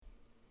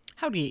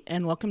Howdy,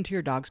 and welcome to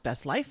Your Dog's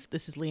Best Life.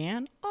 This is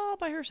Leanne, all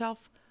by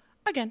herself,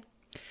 again.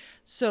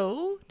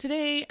 So,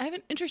 today I have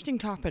an interesting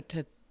topic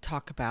to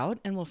talk about,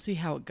 and we'll see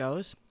how it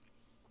goes.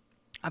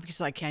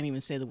 Obviously, I can't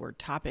even say the word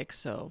topic,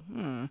 so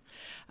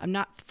I'm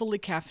not fully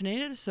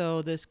caffeinated,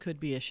 so this could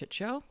be a shit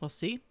show. We'll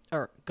see.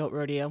 Or goat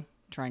rodeo,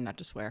 trying not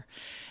to swear.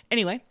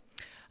 Anyway,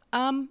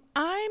 I'm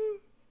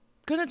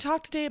going to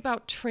talk today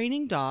about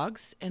training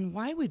dogs and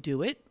why we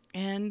do it,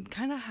 and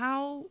kind of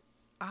how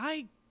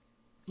I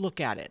look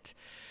at it.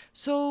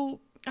 So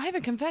I have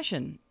a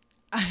confession.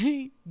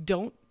 I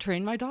don't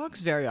train my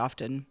dogs very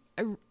often.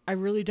 I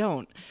really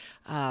don't.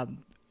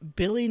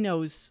 Billy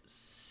knows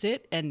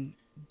sit and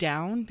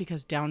down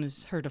because down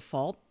is her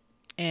default,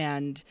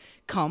 and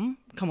come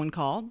when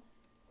called.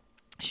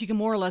 She can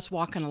more or less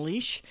walk on a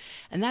leash,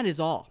 and that is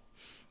all.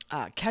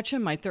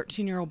 Ketchum, my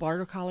 13-year-old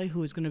Border Collie,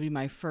 who is going to be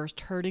my first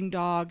herding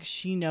dog,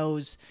 she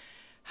knows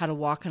how to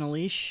walk on a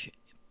leash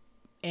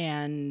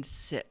and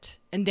sit.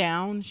 And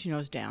down, she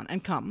knows down.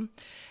 And come.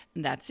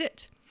 And that's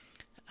it.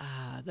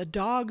 The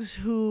dogs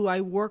who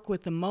I work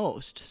with the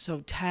most,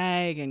 so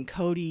Tag and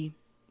Cody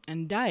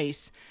and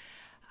Dice,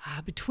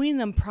 between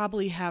them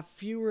probably have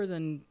fewer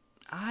than,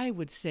 I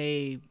would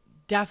say,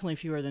 definitely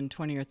fewer than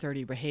 20 or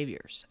 30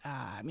 behaviors.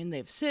 They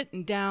have sit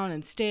and down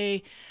and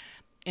stay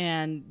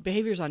and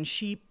behaviors on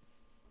sheep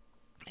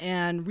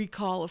and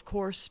recall, of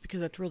course, because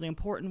that's really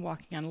important,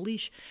 walking on a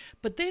leash.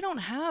 But they don't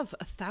have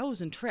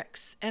 1,000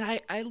 tricks. And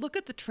I look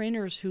at the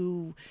trainers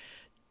who...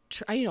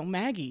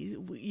 Maggie,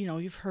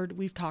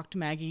 we've talked to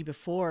Maggie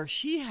before.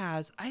 She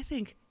has, I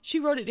think,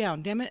 she wrote it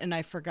down, damn it, and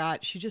I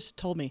forgot. She just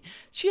told me.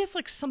 She has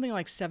something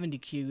like 70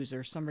 cues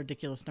or some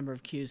ridiculous number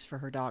of cues for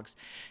her dogs.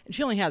 And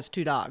she only has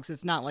 2 dogs.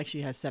 It's not like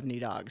she has 70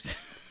 dogs.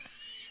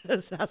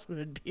 That's what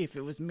it'd be if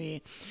it was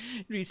me.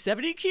 It'd be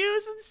 70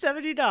 cues and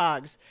 70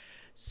 dogs.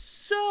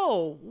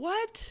 So,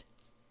 what?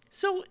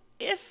 So,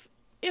 if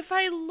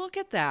I look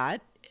at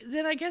that,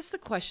 then I guess the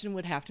question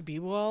would have to be,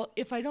 well,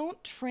 if I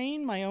don't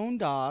train my own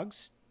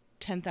dogs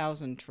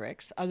 10,000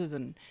 tricks other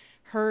than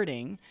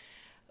herding,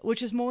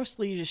 which is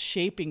mostly just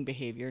shaping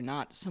behavior,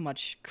 not so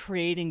much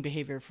creating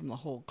behavior from the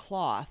whole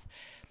cloth.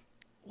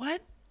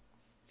 What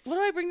do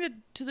I bring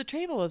to the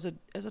table as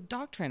a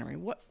dog trainer?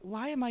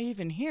 Why am I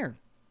even here?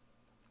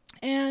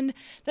 And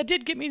that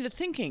did get me to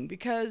thinking,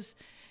 because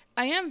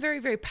I am very,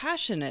 very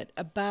passionate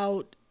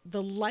about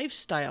the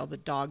lifestyle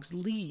that dogs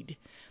lead,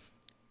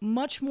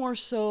 much more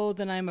so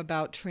than I'm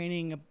about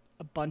training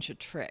a bunch of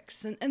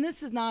tricks. And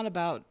this is not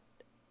about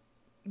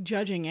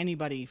judging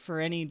anybody for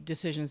any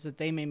decisions that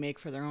they may make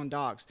for their own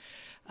dogs.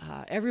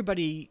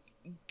 Everybody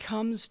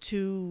comes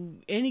to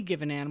any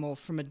given animal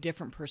from a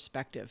different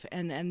perspective,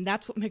 and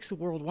that's what makes the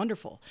world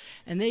wonderful.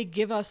 And they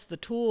give us the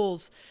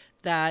tools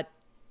that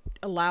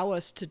allow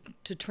us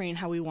to train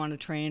how we want to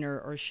train,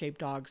 or shape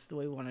dogs the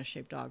way we want to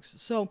shape dogs.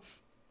 So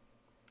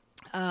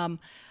I'm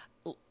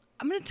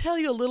going to tell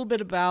you a little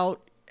bit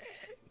about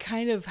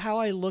kind of how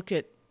I look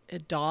at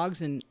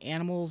dogs and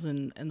animals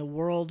and the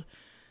world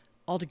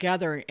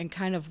altogether, and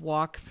kind of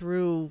walk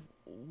through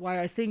why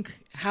I think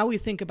how we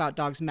think about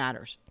dogs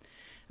matters.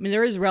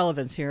 There is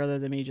relevance here other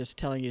than me just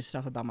telling you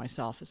stuff about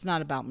myself. It's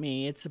not about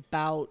me. It's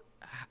about,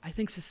 I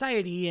think,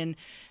 society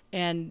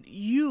and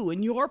you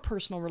and your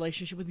personal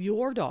relationship with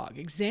your dog,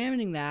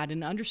 examining that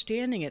and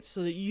understanding it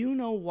so that you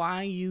know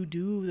why you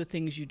do the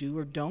things you do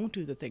or don't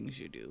do the things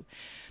you do.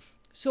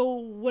 So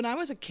when I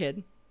was a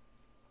kid,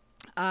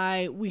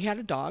 we had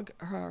a dog.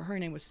 Her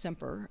name was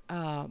Semper.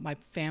 My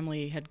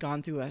family had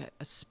gone through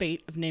a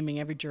spate of naming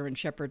every German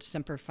Shepherd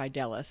Semper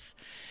Fidelis.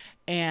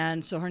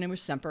 And so her name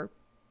was Semper.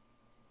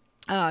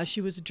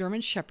 She was a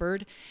German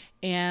Shepherd,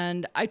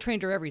 and I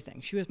trained her everything.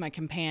 She was my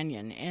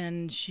companion,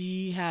 and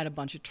she had a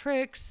bunch of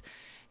tricks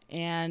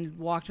and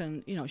walked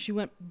on,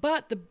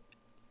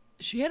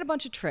 she had a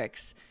bunch of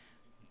tricks,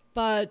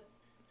 but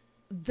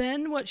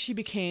then what she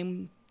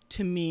became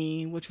to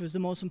me, which was the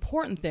most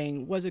important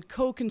thing, was a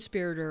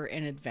co-conspirator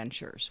in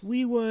adventures.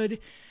 We would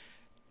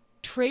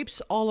traipse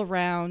all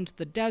around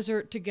the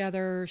desert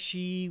together.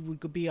 She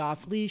would be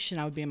off leash and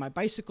I would be on my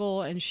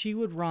bicycle, and she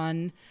would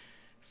run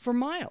for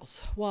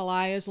miles while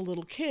I, as a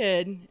little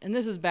kid, and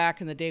this is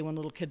back in the day when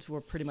little kids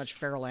were pretty much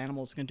feral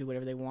animals, going to do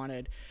whatever they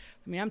wanted.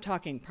 I'm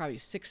talking probably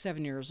 6,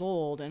 7 years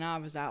old, and I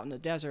was out in the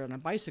desert on a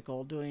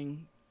bicycle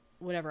doing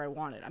whatever I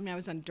wanted. I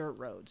was on dirt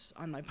roads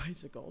on my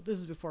bicycle. This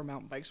is before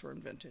mountain bikes were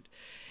invented.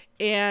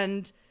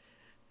 And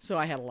so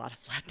I had a lot of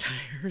flat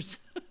tires.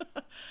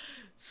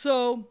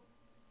 So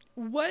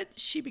what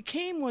she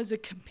became was a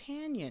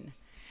companion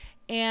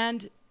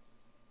and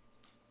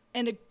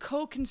a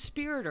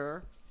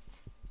co-conspirator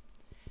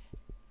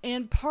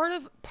and part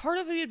of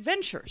the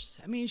adventures.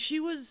 She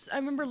was, I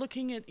remember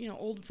looking at,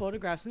 old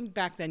photographs, and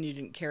back then you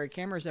didn't carry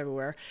cameras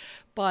everywhere,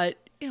 but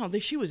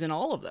she was in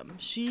all of them.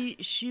 She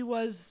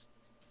was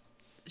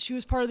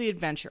part of the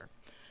adventure.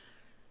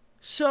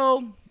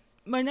 So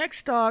my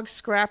next dog,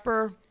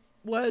 Scrapper,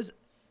 was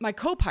my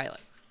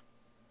co-pilot.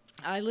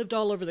 I lived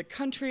all over the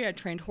country. I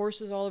trained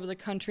horses all over the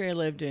country. I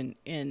lived in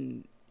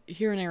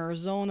here in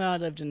Arizona. I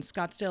lived in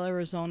Scottsdale,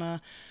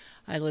 Arizona.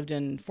 I lived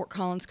in Fort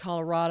Collins,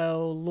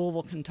 Colorado,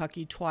 Louisville,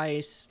 Kentucky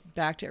twice,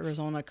 back to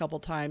Arizona a couple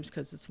times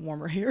because it's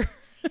warmer here.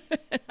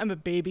 I'm a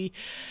baby.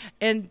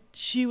 And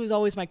she was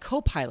always my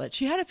co-pilot.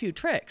 She had a few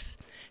tricks.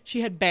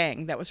 She had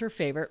Bang. That was her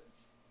favorite.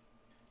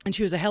 And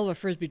she was a hell of a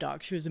Frisbee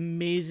dog. She was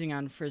amazing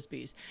on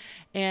Frisbees.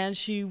 And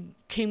she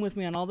came with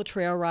me on all the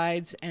trail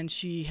rides, and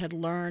she had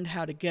learned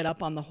how to get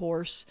up on the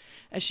horse.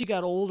 As she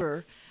got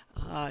older,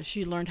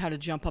 she learned how to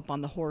jump up on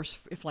the horse.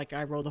 If, like,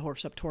 I rode the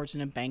horse up towards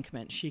an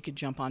embankment, she could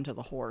jump onto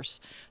the horse,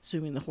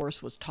 assuming the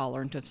horse was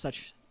tolerant of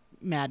such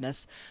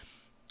madness.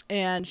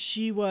 And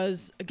she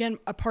was, again,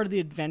 a part of the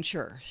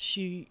adventure.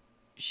 She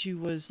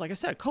was, like I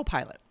said, a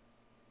co-pilot.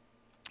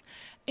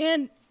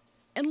 And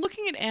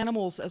looking at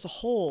animals as a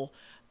whole,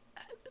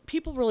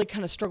 people really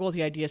kind of struggle with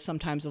the idea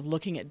sometimes of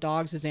looking at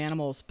dogs as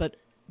animals. But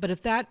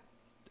if that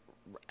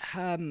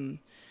kind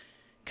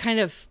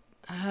of,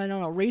 I don't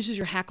know, raises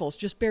your hackles,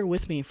 just bear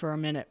with me for a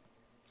minute.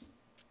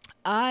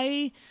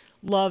 I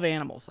love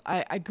animals.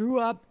 I grew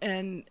up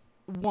and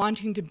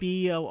wanting to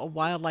be a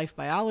wildlife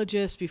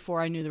biologist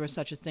before I knew there was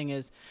such a thing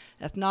as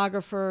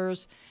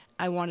ethnographers.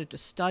 I wanted to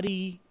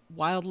study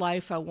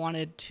wildlife. I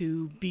wanted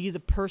to be the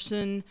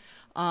person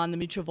on the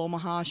Mutual of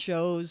Omaha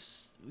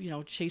shows,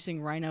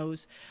 chasing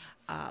rhinos.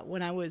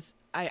 When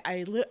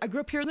I grew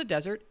up here in the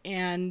desert,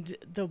 and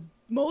the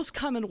most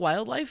common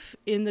wildlife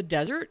in the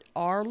desert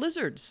are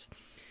lizards.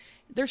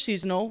 They're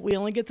seasonal. We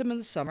only get them in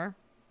the summer,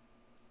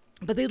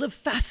 but they live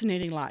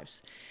fascinating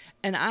lives.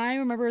 And I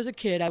remember as a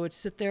kid, I would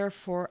sit there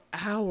for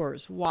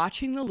hours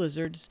watching the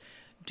lizards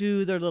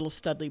do their little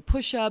studly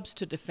push-ups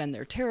to defend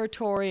their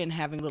territory and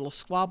having little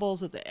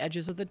squabbles at the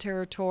edges of the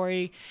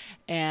territory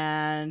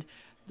and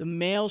the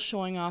males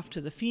showing off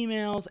to the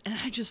females. And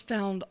I just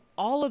found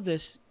all of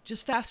this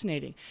just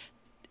fascinating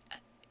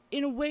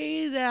in a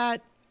way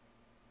that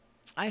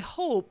I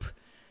hope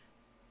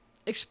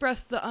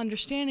expressed the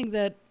understanding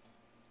that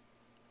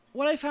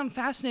what I found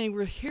fascinating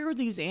were here are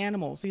these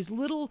animals, these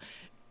little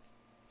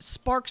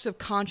sparks of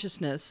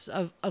consciousness,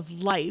 of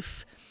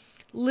life,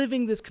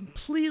 living this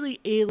completely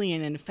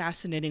alien and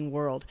fascinating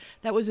world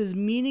that was as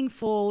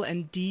meaningful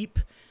and deep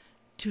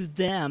to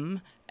them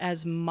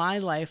as my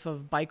life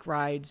of bike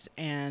rides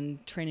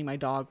and training my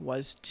dog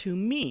was to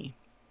me.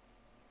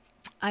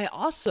 I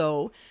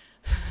also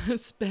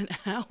spent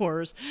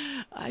hours,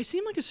 I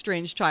seem like a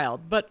strange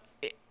child, but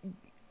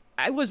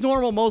I was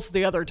normal most of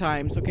the other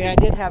times, okay?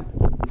 I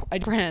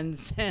had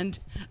friends, and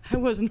I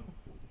was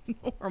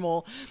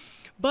normal.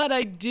 But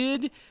I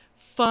did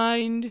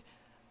find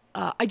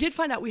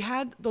out we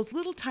had those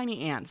little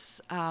tiny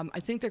ants. I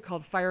think they're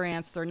called fire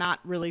ants. They're not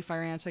really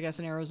fire ants, I guess,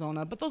 in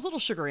Arizona, but those little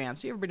sugar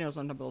ants. Everybody knows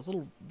what I'm talking about, those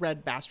little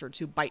red bastards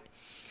who bite.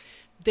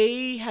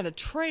 They had a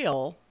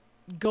trail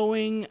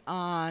going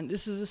on,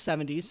 this is the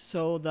 70s,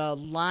 so the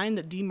line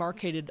that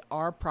demarcated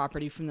our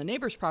property from the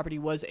neighbor's property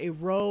was a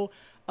row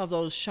of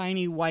those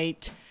shiny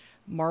white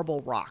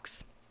marble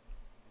rocks.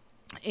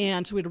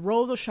 And so we'd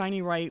row those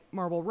shiny white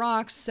marble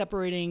rocks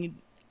separating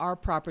our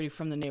property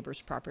from the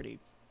neighbor's property.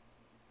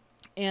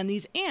 And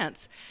these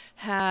ants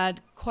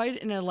had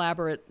quite an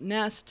elaborate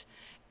nest,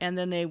 and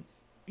then they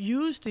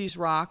used these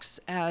rocks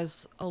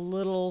as a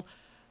little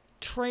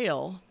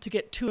trail to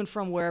get to and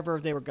from wherever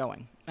they were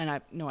going. And I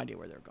have no idea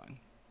where they were going.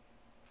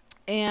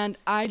 And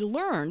I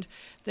learned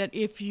that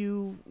if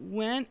you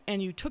went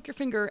and you took your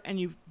finger and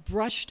you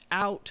brushed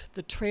out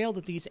the trail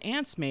that these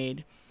ants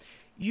made,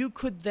 you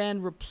could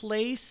then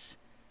replace,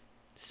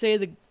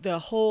 say, the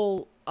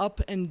whole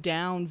up and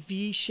down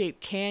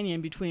V-shaped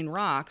canyon between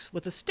rocks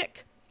with a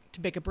stick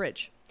to make a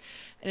bridge.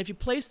 And if you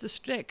place the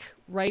stick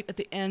right at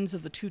the ends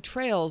of the two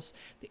trails,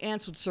 the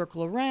ants would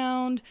circle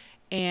around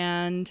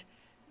and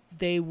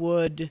they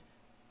would,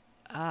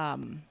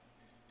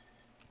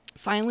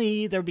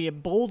 finally there'd be a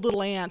bold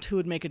little ant who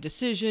would make a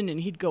decision,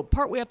 and he'd go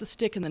partway up the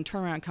stick and then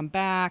turn around and come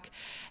back.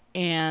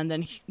 And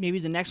then maybe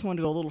the next one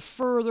to go a little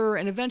further.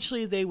 And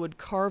eventually they would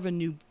carve a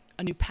new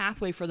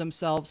pathway for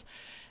themselves,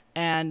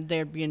 and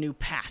there'd be a new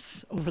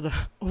pass over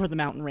the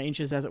mountain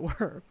ranges, as it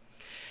were.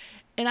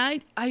 And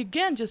I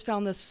again just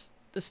found this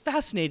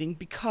fascinating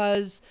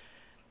because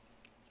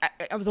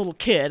I was a little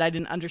kid. I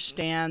didn't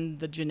understand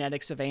the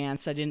genetics of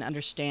ants. I didn't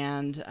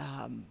understand,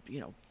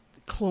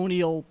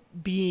 colonial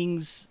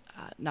beings.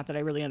 Not that I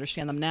really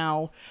understand them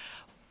now.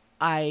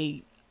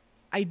 I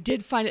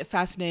did find it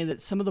fascinating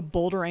that some of the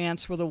bolder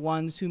ants were the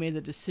ones who made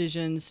the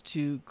decisions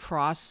to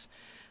cross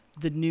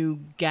the new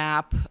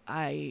gap.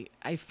 I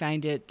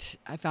found it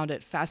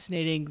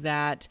fascinating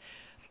that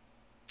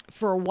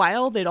for a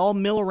while they'd all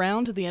mill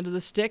around to the end of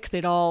the stick.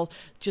 They'd all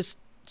just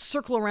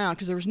circle around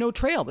because there was no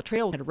trail. The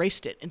trail had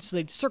erased it. And so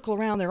they'd circle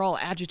around. They're all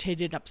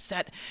agitated and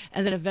upset.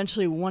 And then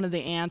eventually one of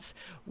the ants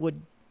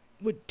would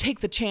take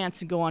the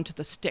chance and go onto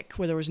the stick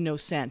where there was no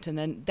scent. And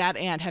then that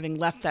ant, having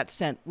left that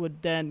scent,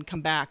 would then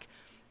come back.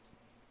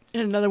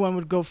 And another one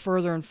would go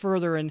further and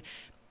further, and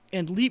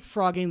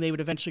leapfrogging, they would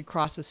eventually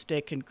cross a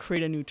stick and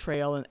create a new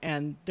trail,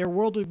 and their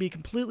world would be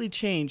completely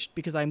changed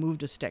because I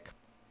moved a stick.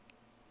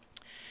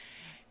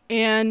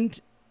 And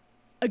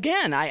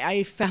again,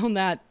 I found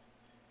that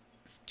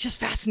just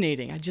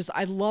fascinating.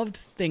 I loved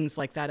things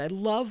like that. I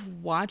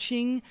love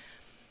watching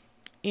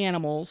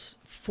animals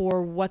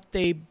for what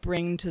they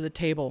bring to the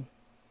table.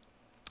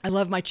 I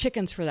love my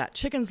chickens for that.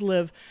 Chickens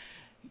live,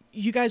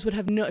 you guys would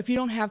have if you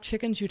don't have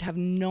chickens, you'd have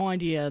no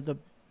idea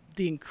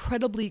the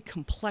incredibly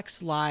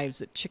complex lives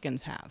that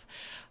chickens have.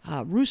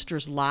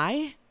 Roosters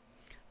lie.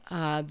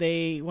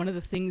 One of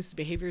the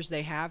behaviors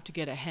they have to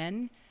get a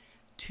hen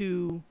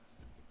to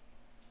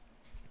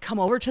come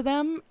over to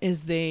them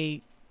is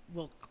they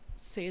will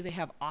say they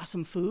have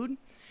awesome food,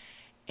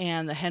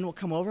 and the hen will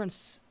come over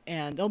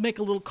and they'll make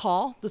a little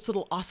call, this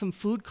little awesome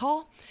food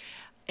call,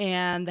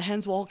 and the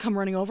hens will all come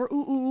running over.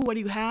 Ooh, ooh, what do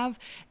you have?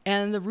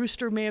 And the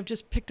rooster may have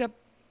just picked up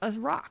a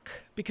rock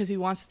because he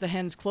wants the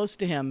hens close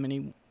to him,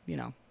 and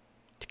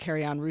to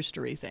carry on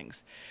roostery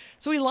things.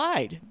 So he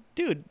lied.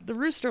 Dude, the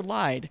rooster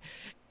lied.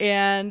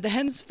 And the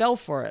hens fell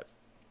for it.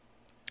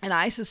 And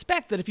I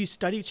suspect that if you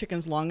study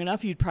chickens long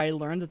enough, you'd probably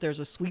learn that there's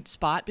a sweet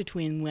spot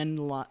between when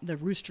the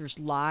rooster's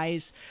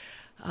lies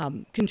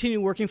continue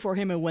working for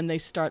him and when the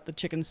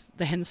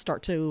hens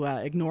start to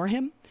ignore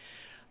him.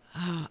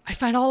 I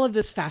find all of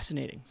this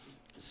fascinating.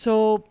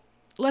 So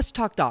let's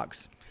talk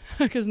dogs,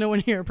 because no one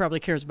here probably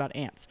cares about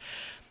ants.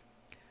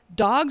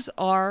 Dogs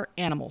are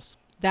animals.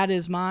 That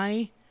is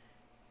my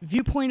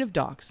viewpoint of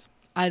dogs.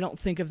 I don't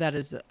think of that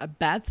as a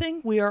bad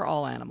thing. We are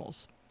all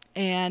animals.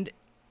 And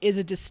as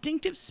a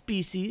distinctive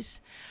species,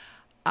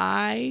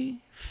 I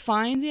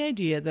find the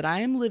idea that I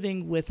am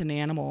living with an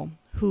animal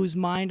whose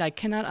mind I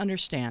cannot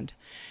understand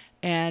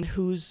and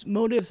whose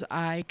motives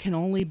I can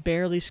only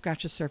barely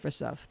scratch the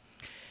surface of.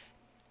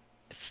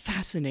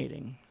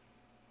 Fascinating.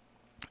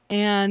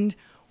 And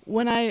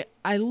when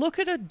I look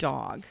at a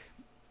dog,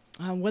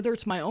 whether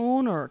it's my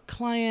own or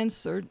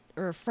clients or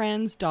a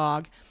friend's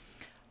dog,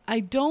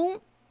 I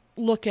don't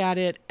look at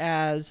it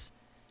as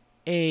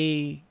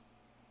a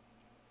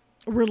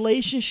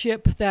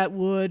relationship that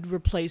would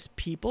replace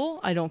people.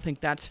 I don't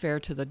think that's fair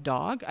to the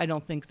dog. I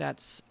don't think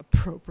that's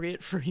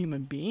appropriate for a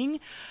human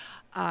being.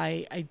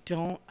 I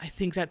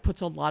think that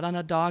puts a lot on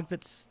a dog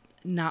that's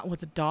not what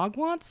the dog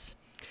wants.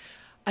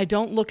 I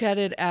don't look at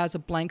it as a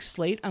blank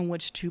slate on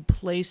which to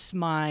place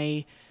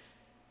my,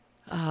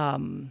 how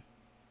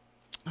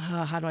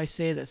do I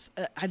say this?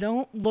 I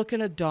don't look at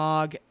a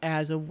dog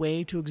as a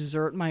way to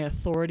exert my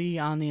authority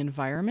on the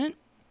environment.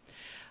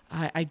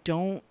 I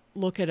don't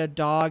look at a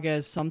dog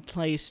as some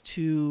place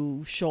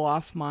to show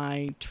off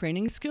my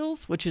training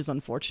skills, which is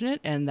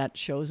unfortunate, and that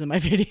shows in my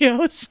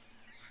videos.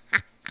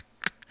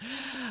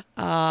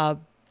 Not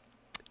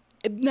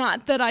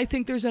that I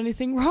think there's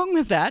anything wrong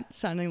with that,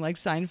 sounding like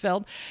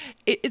Seinfeld.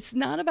 It's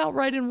not about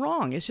right and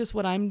wrong. It's just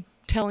what I'm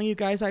telling you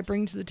guys I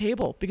bring to the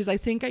table, because I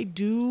think I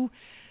do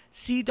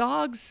see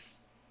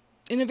dogs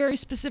in a very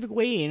specific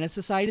way in a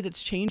society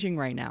that's changing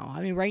right now.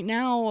 I mean, right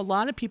now, a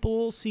lot of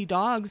people see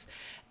dogs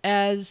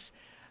as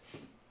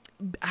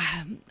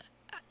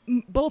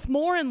both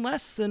more and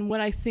less than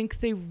what I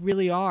think they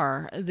really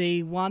are.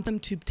 They want them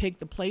to take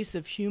the place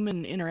of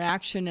human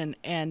interaction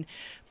and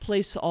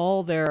place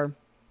all their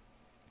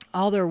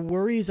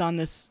worries on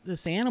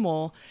this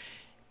animal,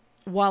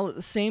 while at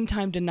the same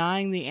time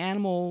denying the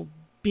animal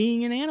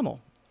being an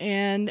animal.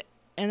 And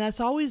that's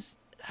always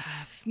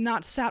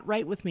not sat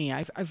right with me.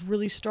 I've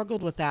really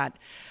struggled with that.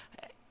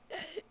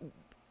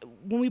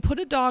 When we put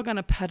a dog on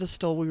a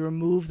pedestal, we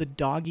remove the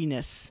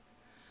dogginess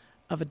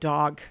of a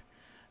dog.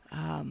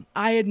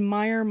 I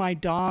admire my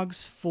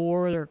dogs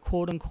for their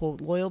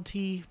quote-unquote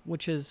loyalty,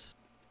 which is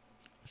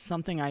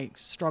something I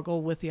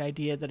struggle with the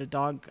idea that a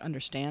dog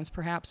understands,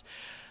 perhaps.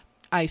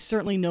 I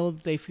certainly know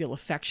that they feel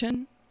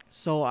affection,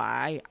 so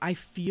I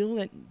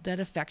feel that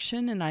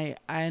affection, and I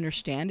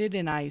understand it,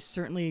 and I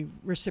certainly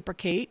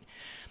reciprocate.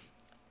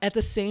 At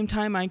the same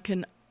time, I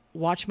can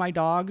watch my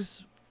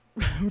dogs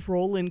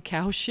roll in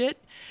cow shit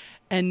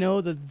and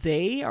know that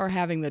they are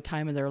having the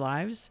time of their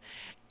lives,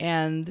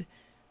 and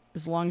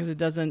as long as it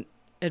doesn't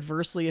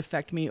adversely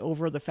affect me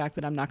over the fact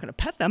that I'm not going to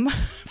pet them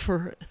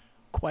for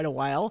quite a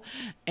while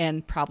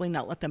and probably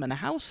not let them in the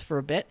house for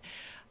a bit,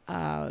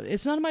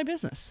 it's none of my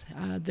business.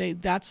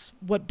 That's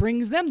what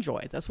brings them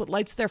joy. That's what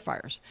lights their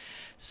fires.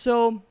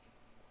 So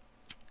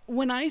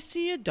when I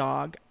see a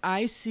dog,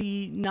 I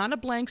see not a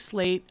blank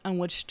slate on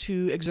which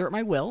to exert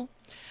my will.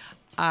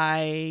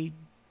 I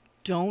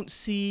don't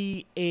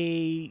see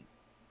a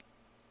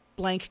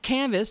blank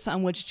canvas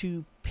on which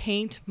to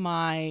paint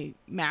my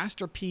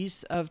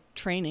masterpiece of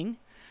training,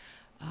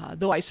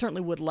 though I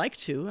certainly would like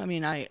to. I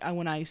mean,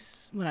 when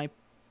I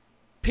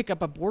pick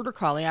up a border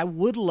collie, I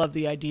would love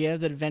the idea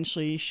that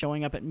eventually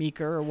showing up at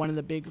Meeker or one of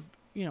the big,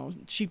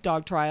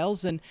 sheepdog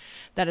trials, and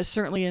that is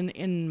certainly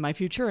in my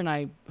future, and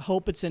I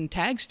hope it's in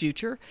Tag's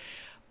future.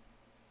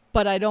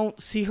 But I don't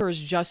see her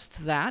as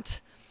just that,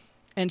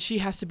 and she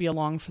has to be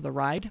along for the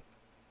ride.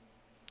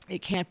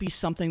 It can't be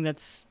something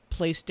that's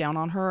placed down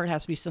on her. It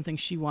has to be something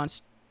she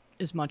wants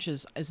as much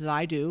as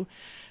I do.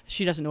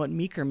 She doesn't know what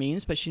Meeker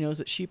means, but she knows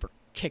that sheep are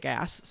kick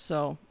ass.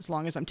 So as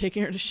long as I'm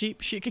taking her to sheep,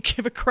 she could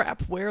give a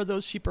crap where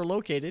those sheep are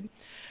located.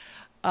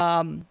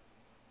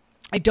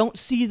 I don't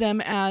see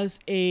them as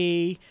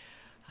a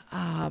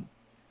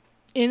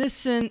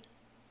innocent.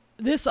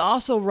 This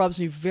also rubs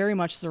me very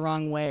much the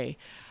wrong way.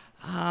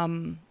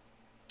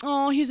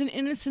 Oh, he's an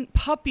innocent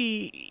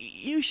puppy.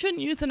 You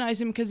shouldn't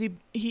euthanize him because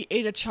he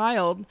ate a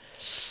child.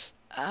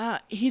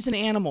 He's an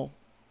animal,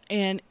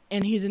 and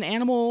he's an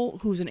animal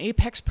who's an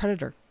apex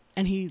predator,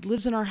 and he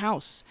lives in our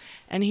house,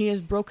 and he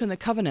has broken the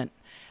covenant.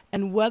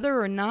 And whether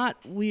or not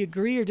we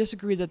agree or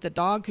disagree that the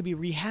dog could be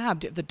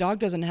rehabbed, if the dog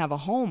doesn't have a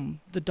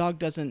home, the dog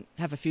doesn't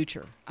have a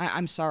future.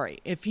 I'm sorry.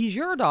 If he's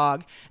your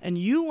dog and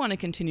you want to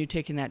continue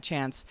taking that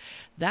chance,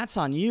 that's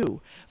on you.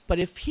 But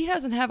if he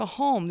doesn't have a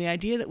home, the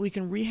idea that we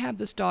can rehab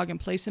this dog and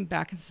place him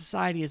back in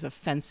society is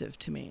offensive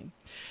to me.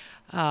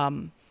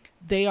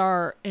 They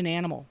are an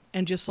animal.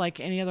 And just like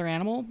any other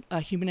animal, a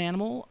human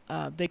animal,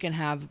 they can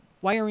have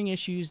wiring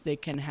issues. They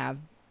can have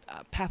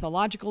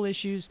pathological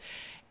issues.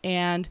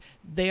 And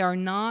they are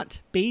not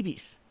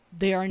babies.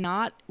 They are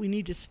not, we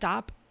need to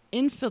stop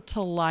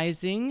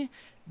infantilizing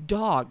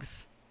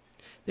dogs.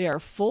 They are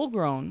full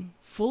grown,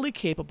 fully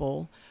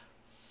capable,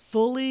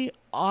 fully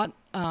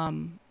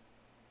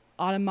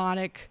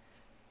automatic.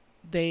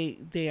 They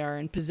are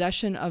in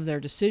possession of their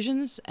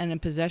decisions and in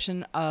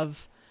possession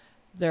of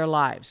their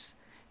lives.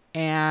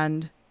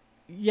 And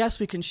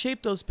yes, we can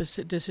shape those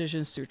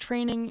decisions through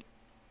training.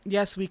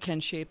 Yes, we can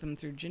shape them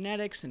through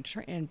genetics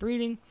and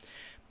breeding.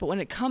 But when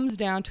it comes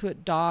down to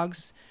it,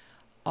 dogs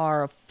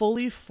are a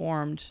fully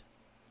formed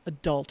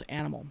adult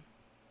animal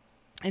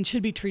and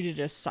should be treated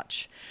as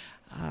such.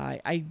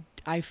 I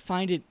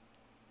find it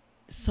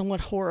somewhat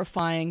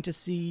horrifying to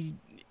see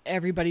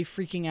everybody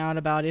freaking out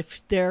about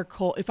if they're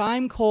cold. If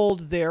I'm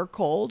cold, they're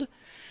cold.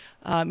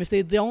 If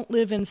they don't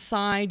live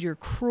inside, you're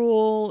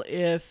cruel.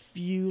 If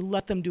you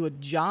let them do a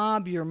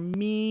job, you're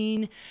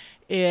mean.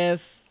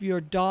 If your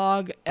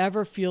dog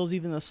ever feels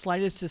even the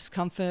slightest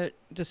discomfort,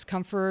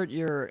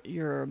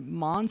 you're a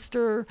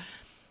monster.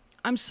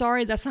 I'm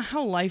sorry, that's not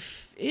how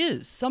life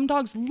is. Some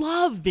dogs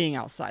love being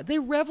outside. They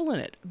revel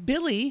in it.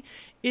 Billy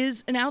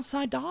is an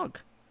outside dog.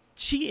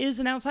 She is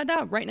an outside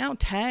dog. Right now,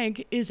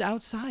 Tag is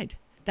outside.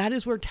 That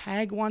is where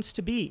Tag wants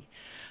to be.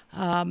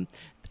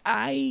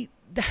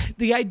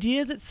 The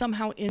idea that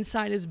somehow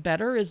inside is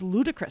better is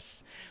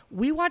ludicrous.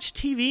 We watch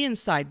TV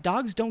inside.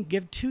 Dogs don't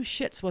give two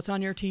shits what's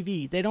on your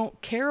TV. They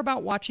don't care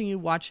about watching you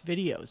watch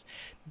videos.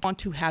 They want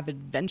to have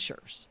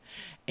adventures.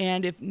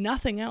 And if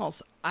nothing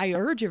else, I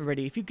urge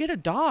everybody, if you get a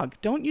dog,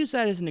 don't use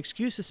that as an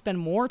excuse to spend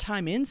more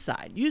time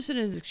inside. Use it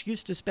as an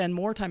excuse to spend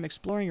more time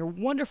exploring your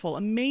wonderful,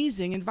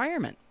 amazing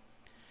environment.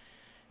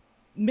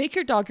 Make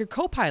your dog your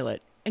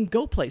co-pilot and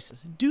go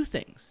places, do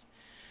things.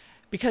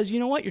 Because you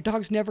know what? Your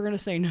dog's never going to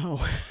say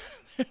no.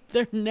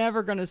 They're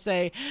never going to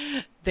say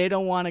they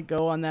don't want to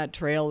go on that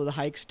trail or the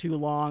hike's too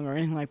long or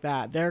anything like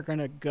that. They're going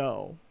to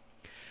go.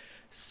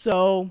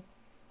 So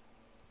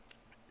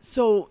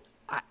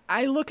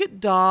I look at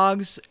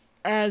dogs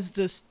as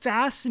this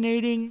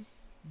fascinating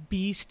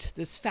beast,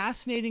 this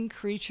fascinating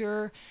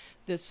creature,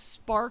 this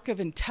spark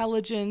of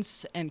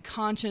intelligence and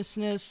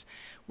consciousness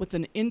with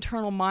an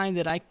internal mind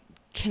that I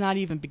cannot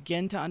even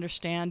begin to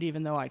understand,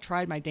 even though I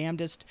tried my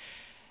damnedest.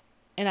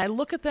 And I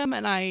look at them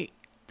and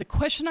the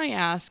question I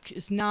ask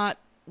is not,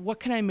 what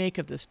can I make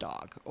of this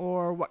dog?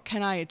 Or what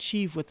can I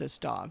achieve with this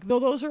dog? Though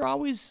those are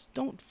always,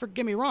 don't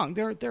get me wrong,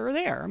 they're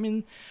there. I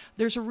mean,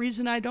 there's a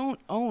reason I don't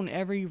own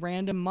every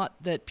random mutt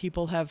that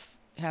people have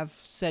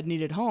said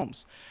needed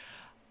homes.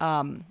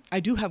 I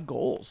do have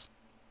goals.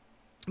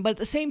 But at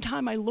the same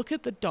time, I look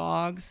at the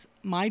dogs,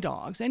 my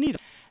dogs, any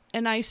dog,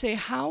 and I say,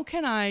 how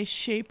can I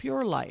shape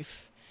your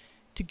life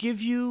to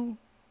give you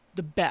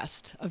the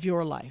best of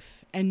your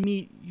life and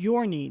meet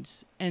your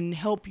needs and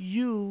help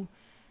you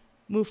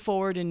move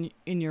forward in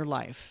your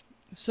life?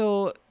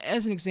 So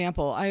as an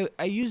example,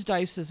 I use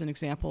Dice as an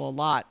example a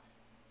lot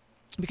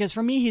because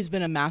for me, he's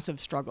been a massive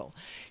struggle.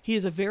 He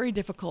is a very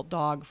difficult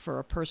dog for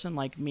a person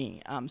like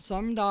me.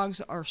 Some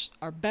dogs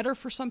are better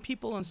for some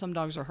people and some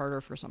dogs are harder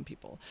for some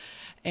people.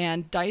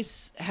 And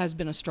Dice has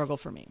been a struggle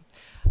for me.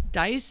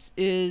 Dice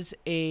is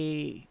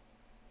a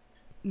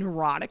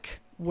neurotic,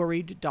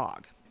 worried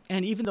dog.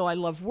 And even though I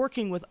love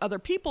working with other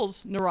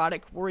people's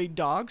neurotic, worried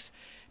dogs,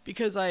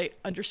 because I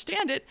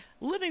understand it,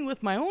 living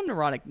with my own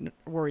neurotic,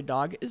 worried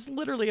dog is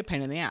literally a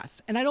pain in the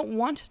ass. And I don't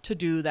want to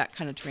do that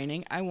kind of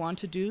training. I want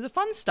to do the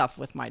fun stuff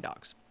with my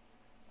dogs.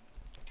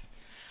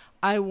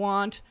 I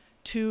want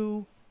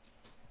to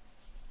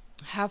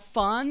have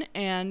fun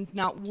and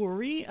not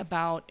worry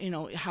about,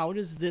 how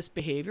does this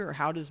behavior or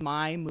how does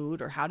my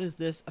mood or how does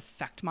this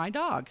affect my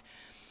dog?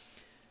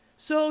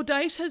 So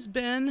Dice has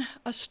been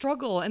a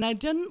struggle, and I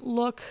don't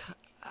look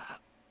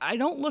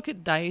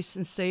at Dice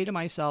and say to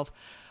myself,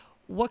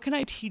 what can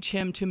I teach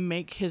him to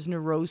make his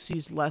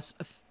neuroses less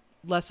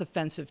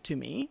offensive to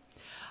me?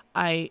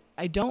 I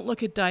don't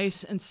look at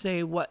Dice and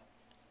say, what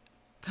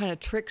kind of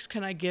tricks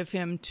can I give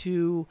him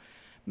to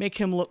make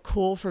him look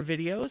cool for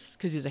videos?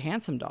 Because he's a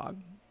handsome dog.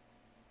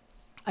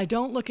 I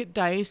don't look at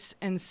Dice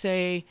and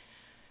say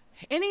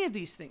any of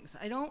these things.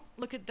 I don't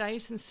look at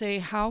Dice and say,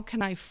 how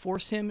can I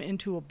force him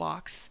into a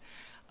box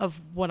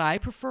of what I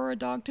prefer a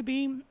dog to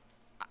be?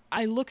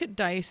 I look at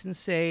Dice and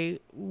say,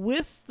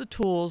 with the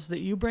tools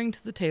that you bring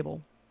to the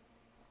table,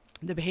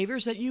 the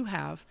behaviors that you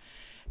have,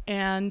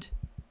 and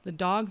the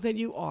dog that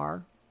you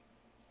are,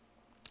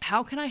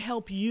 how can I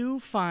help you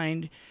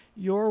find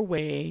your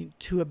way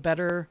to a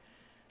better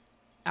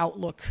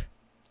outlook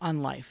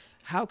on life?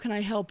 How can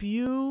I help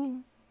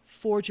you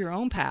forge your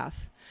own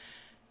path?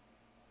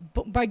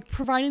 But by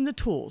providing the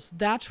tools,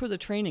 that's where the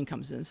training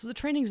comes in. So the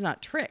training is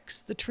not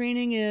tricks. The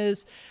training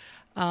is,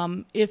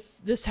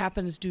 if this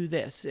happens, do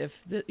this.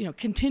 If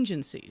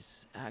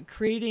contingencies,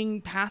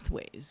 creating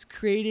pathways,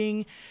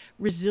 creating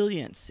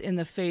resilience in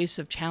the face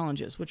of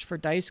challenges, which for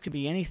Dice could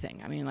be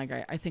anything. I mean, like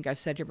I think I've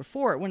said here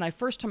before, when I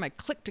first time I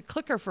clicked a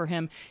clicker for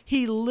him,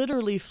 he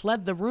literally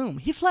fled the room.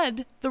 He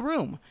fled the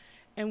room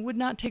and would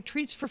not take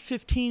treats for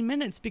 15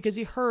 minutes because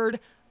he heard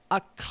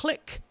a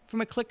click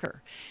from a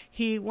clicker.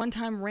 He one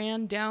time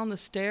ran down the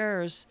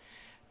stairs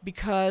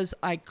because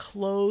I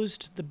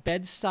closed the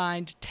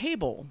bedside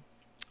table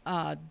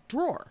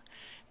drawer,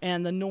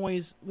 and the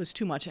noise was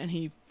too much, and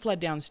he fled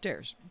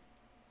downstairs.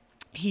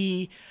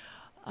 He,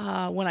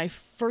 when I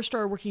first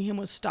started working him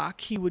with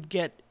stock, he would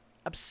get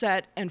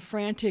upset and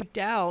frantic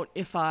out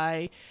if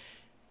I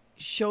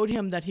showed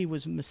him that he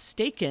was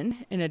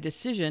mistaken in a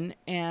decision,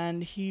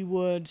 and he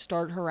would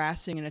start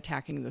harassing and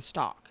attacking the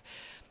stock.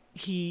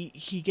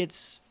 He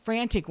gets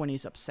frantic when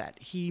he's upset.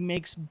 He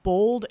makes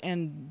bold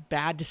and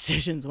bad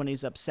decisions when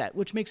he's upset,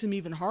 which makes him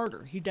even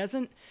harder. He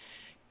doesn't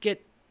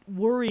get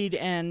worried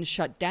and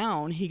shut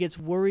down. He gets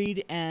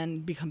worried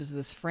and becomes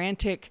this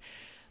frantic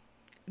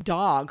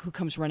dog who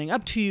comes running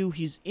up to you.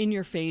 He's in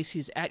your face.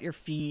 He's at your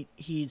feet.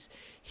 He's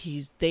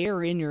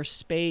there in your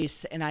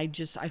space. And I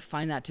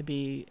find that to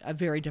be a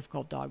very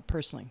difficult dog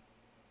personally.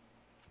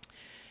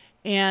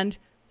 And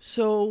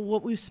so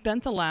what we've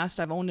spent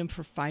I've owned him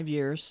for 5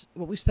 years.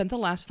 What we spent the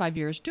last 5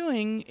 years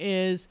doing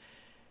is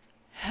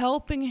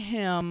helping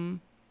him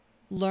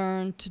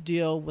learn to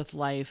deal with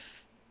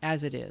life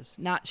as it is,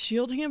 not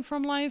shielding him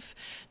from life,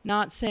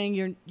 not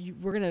saying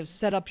we're going to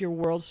set up your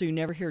world so you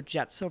never hear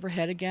jets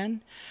overhead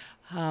again.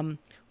 I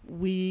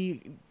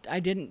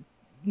didn't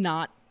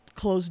not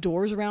close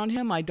doors around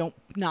him. I don't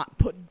not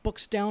put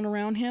books down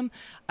around him.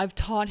 I've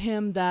taught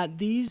him that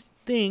these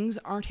things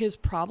aren't his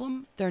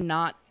problem. They're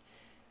not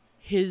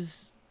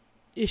his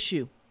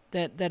issue,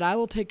 that I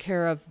will take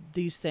care of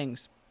these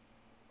things.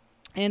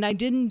 And I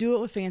didn't do it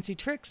with fancy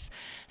tricks,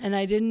 and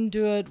I didn't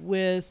do it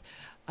with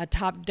a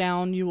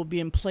top-down, you will be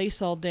in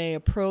place all day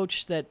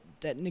approach that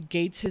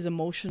negates his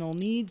emotional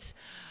needs.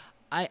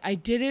 I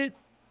did it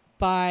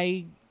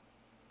by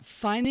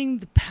finding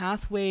the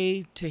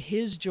pathway to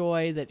his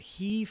joy that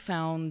he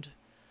found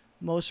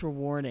most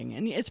rewarding.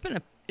 And it's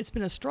been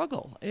a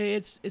struggle.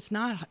 It's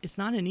not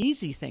an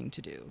easy thing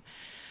to do.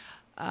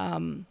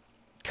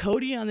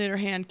 Cody, on the other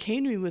hand,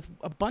 came to me with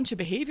a bunch of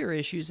behavior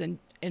issues, and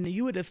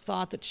you would have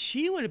thought that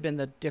she would have been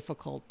the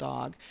difficult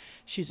dog.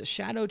 She's a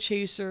shadow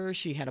chaser.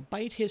 She had a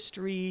bite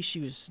history. She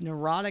was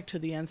neurotic to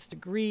the nth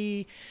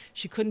degree.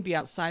 She couldn't be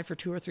outside for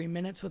 2 or 3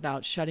 minutes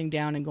without shutting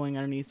down and going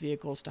underneath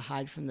vehicles to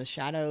hide from the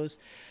shadows.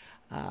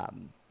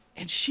 And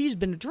she's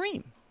been a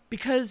dream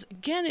because,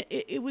 again,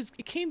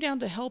 it came down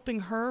to helping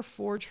her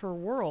forge her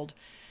world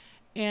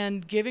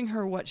and giving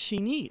her what she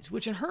needs,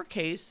 which in her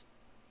case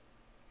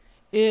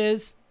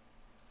is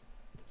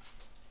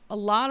a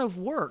lot of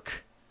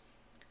work,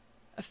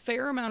 a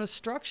fair amount of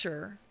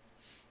structure,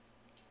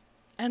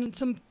 and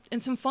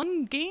some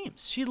fun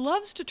games. She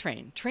loves to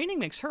train. Training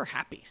makes her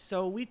happy,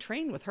 so we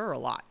train with her a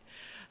lot.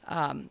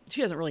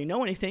 She doesn't really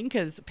know anything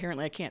because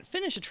apparently I can't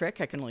finish a trick.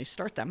 I can only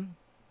start them.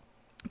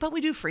 But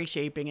we do free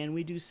shaping, and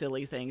we do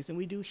silly things, and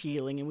we do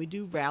healing, and we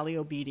do rally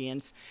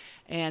obedience.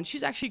 And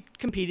she's actually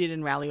competed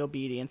in rally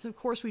obedience. And of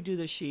course we do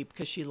the sheep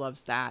because she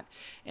loves that.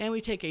 And we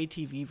take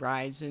ATV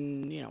rides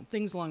and,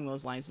 things along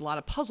those lines. A lot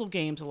of puzzle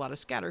games, a lot of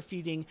scatter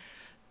feeding.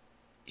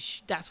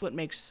 That's what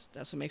makes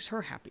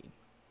her happy.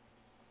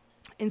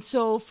 And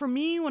so for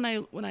me, when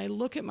I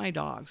look at my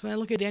dogs, when I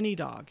look at any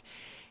dog,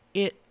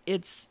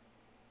 it's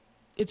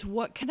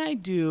what can I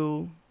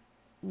do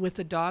with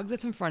the dog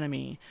that's in front of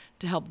me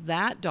to help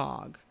that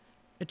dog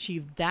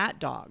achieve that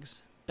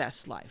dog's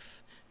best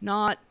life.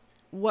 Not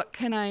what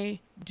can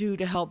I do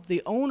to help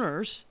the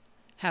owners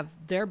have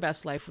their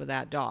best life with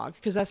that dog,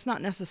 because that's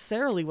not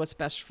necessarily what's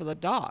best for the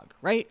dog,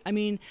 right? I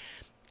mean,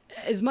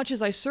 as much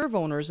as I serve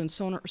owners, and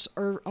so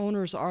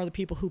owners are the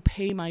people who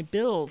pay my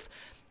bills,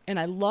 and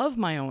I love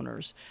my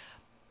owners,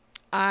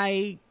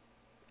 I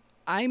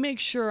make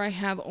sure I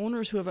have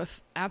owners who have an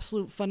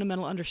absolute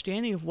fundamental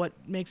understanding of what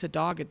makes a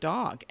dog a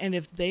dog. And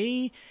if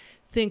they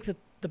think that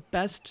the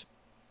best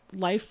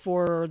life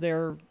for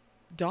their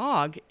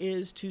dog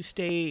is to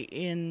stay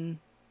in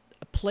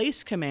a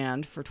place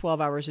command for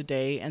 12 hours a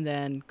day and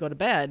then go to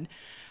bed,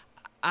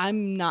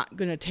 I'm not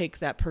going to take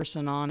that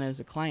person on as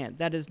a client.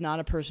 That is not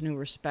a person who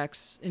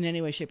respects in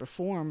any way, shape, or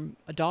form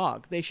a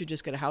dog. They should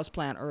just get a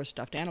houseplant or a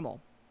stuffed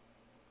animal.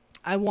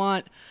 I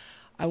want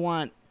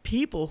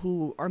people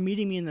who are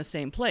meeting me in the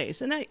same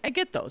place. And I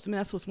get those. I mean,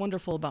 that's what's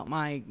wonderful about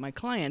my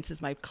clients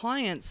is my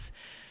clients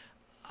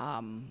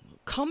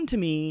come to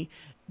me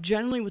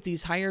generally with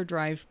these higher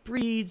drive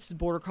breeds, the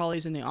Border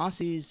Collies and the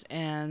Aussies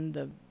and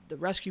the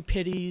Rescue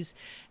Pitties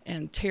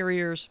and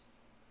Terriers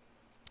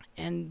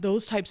and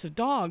those types of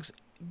dogs,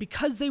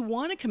 because they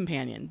want a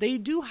companion. They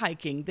do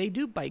hiking, they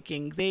do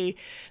biking, they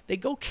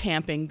go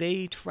camping,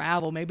 they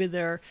travel. Maybe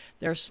they're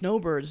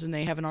snowbirds and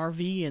they have an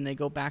RV and they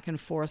go back and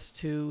forth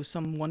to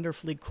some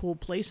wonderfully cool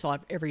place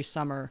every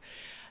summer.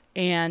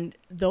 And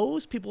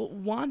those people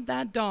want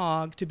that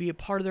dog to be a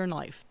part of their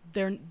life.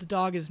 The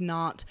dog is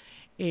not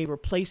a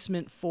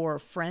replacement for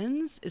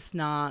friends. It's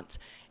not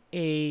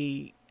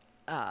a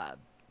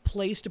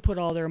place to put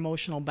all their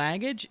emotional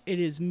baggage. It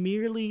is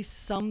merely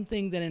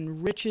something that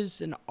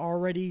enriches an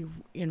already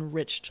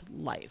enriched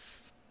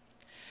life.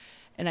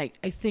 And I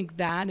think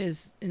that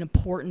is an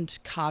important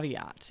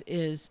caveat,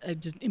 is an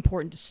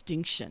important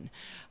distinction.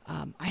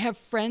 I have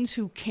friends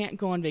who can't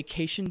go on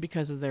vacation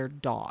because of their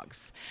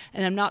dogs.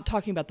 And I'm not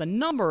talking about the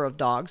number of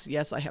dogs.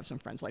 Yes, I have some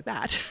friends like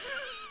that.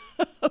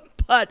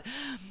 But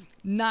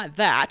not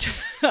that.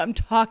 I'm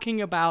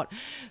talking about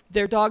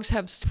their dogs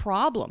have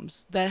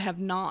problems that have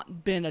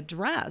not been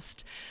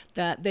addressed,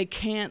 that they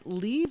can't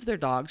leave their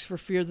dogs for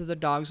fear that the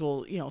dogs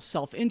will,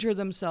 self-injure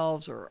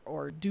themselves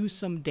or do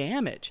some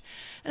damage.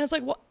 And it's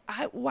like, well,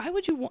 why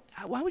would you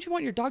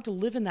want your dog to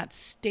live in that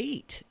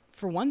state,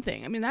 for one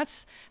thing? I mean,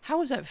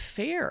 how is that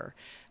fair?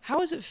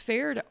 How is it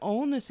fair to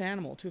own this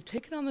animal, to have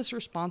taken on this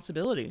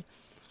responsibility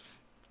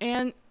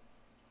and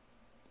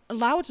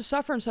allow it to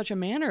suffer in such a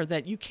manner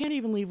that you can't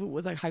even leave it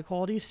with a high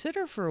quality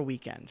sitter for a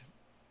weekend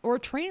or a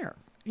trainer,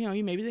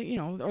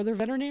 or their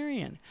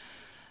veterinarian.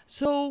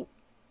 So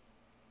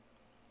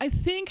I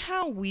think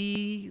how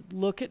we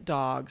look at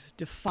dogs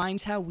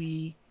defines how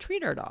we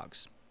treat our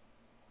dogs.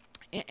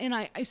 And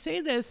I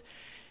say this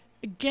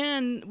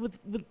again with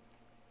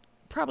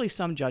probably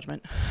some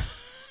judgment.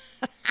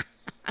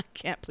 I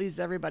can't please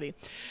everybody.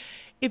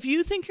 If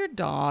you think your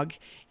dog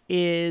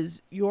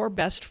is your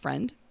best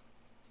friend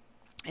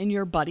and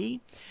your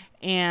buddy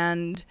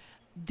and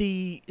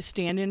the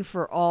stand-in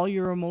for all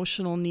your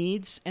emotional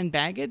needs and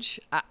baggage,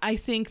 I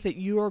think that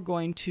you are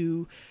going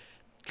to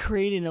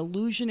create an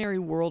illusionary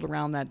world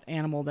around that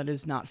animal that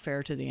is not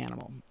fair to the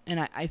animal.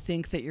 And I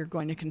think that you're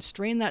going to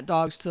constrain that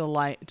dog's to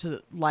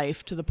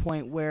life to the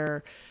point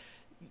where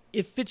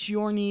it fits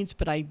your needs,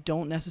 but I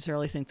don't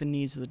necessarily think the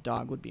needs of the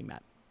dog would be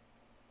met.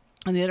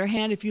 On the other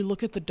hand, if you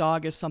look at the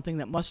dog as something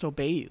that must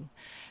obey you,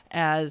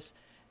 as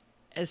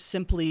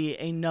simply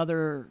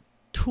another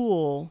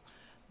tool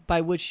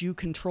by which you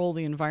control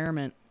the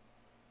environment,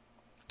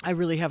 I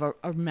really have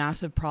a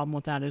massive problem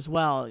with that as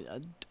well.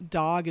 A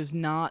dog is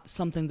not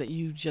something that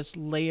you just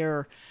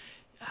layer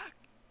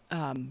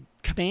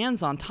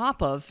commands on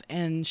top of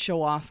and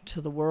show off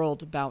to the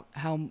world about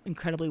how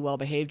incredibly well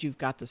behaved you've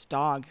got this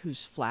dog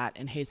who's flat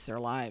and hates their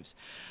lives.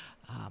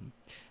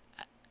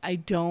 I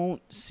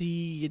don't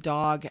see a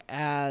dog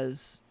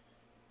as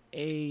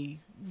a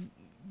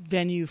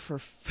venue for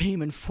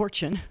fame and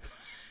fortune.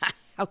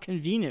 How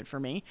convenient for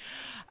me.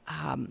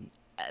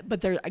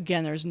 But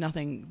there's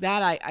nothing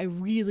that I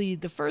really,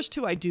 the first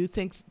two I do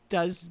think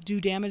does do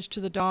damage to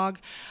the dog.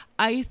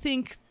 I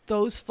think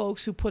those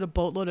folks who put a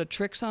boatload of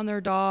tricks on their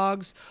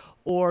dogs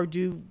or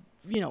do,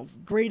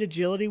 great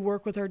agility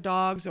work with their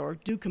dogs or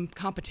do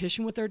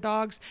competition with their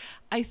dogs,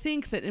 I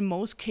think that in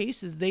most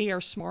cases they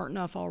are smart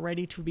enough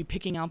already to be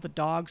picking out the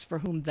dogs for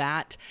whom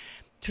that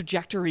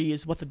trajectory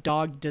is what the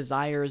dog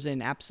desires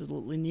and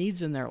absolutely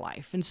needs in their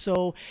life. And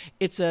so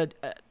it's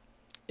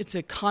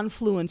a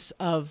confluence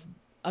of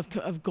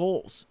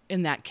goals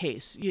in that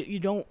case. You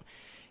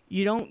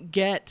don't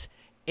get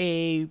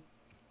a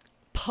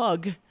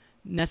pug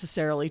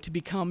necessarily to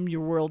become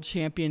your world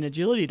champion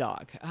agility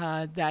dog.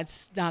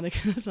 That's not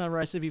a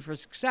recipe for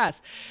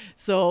success.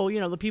 So,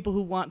 the people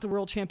who want the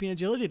world champion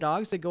agility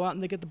dogs, they go out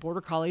and they get the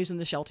Border Collies and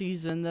the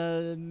Shelties and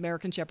the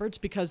American Shepherds,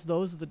 because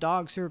those are the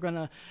dogs who are going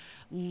to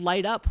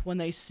light up when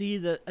they see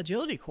the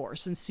agility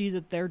course and see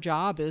that their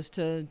job is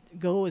to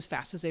go as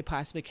fast as they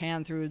possibly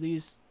can through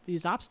these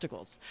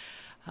obstacles.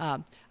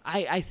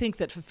 I think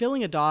that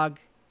fulfilling a dog's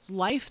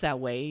life that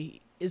way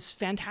is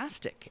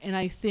fantastic. And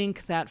I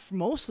think that for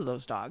most of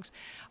those dogs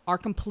are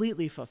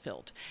completely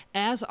fulfilled,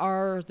 as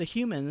are the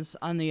humans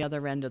on the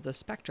other end of the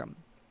spectrum.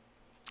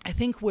 I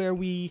think where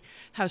we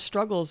have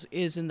struggles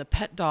is in the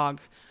pet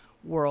dog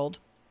world,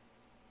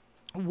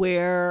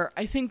 where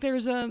I think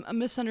there's a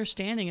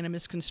misunderstanding and a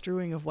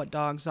misconstruing of what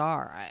dogs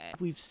are.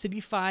 We've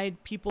cityfied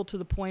people to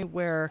the point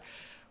where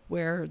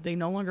they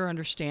no longer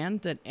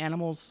understand that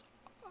animals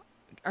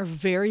are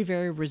very,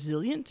 very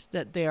resilient,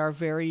 that they are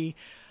very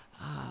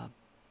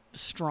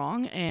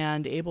strong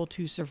and able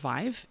to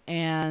survive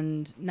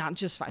and not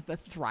just fight, but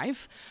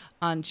thrive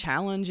on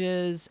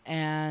challenges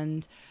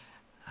and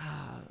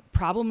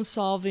problem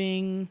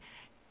solving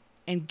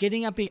and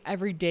getting up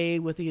every day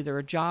with either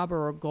a job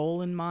or a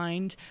goal in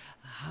mind.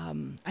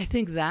 I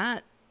think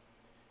that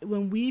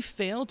when we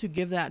fail to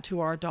give that to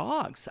our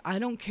dogs, I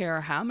don't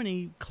care how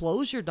many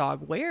clothes your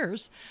dog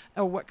wears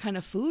or what kind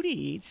of food he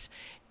eats,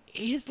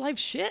 his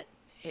life's shit.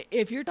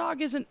 if your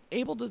dog isn't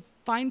able to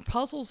find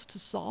puzzles to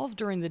solve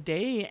during the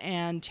day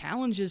and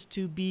challenges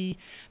to be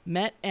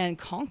met and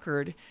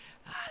conquered,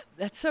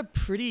 that's a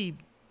pretty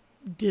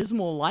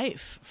dismal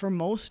life for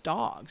most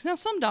dogs. Now,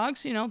 some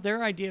dogs,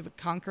 their idea of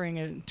conquering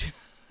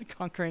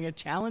a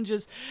challenge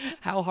is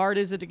how hard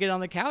is it to get on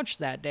the couch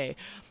that day.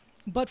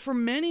 But for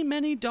many,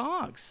 many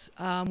dogs,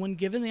 when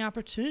given the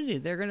opportunity,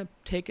 they're going to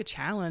take a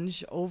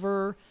challenge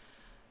over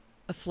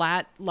a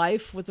flat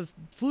life with a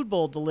food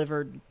bowl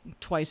delivered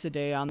twice a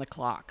day on the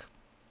clock.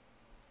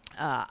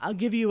 I'll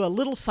give you a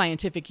little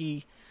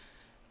scientific-y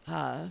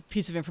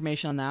piece of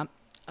information on that.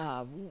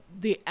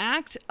 The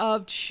act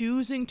of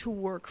choosing to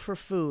work for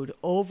food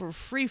over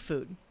free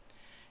food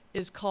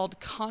is called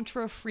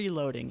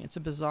contra-freeloading. It's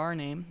a bizarre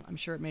name. I'm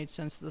sure it made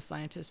sense to the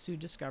scientists who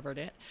discovered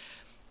it.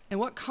 And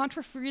what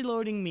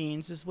contra-freeloading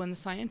means is when the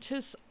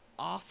scientists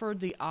offered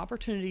the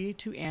opportunity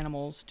to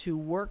animals to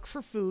work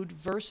for food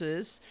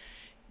versus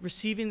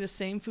receiving the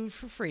same food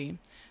for free,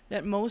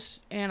 that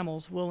most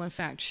animals will in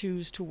fact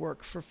choose to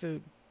work for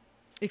food.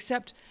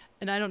 Except,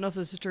 and I don't know if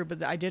this is true,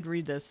 but I did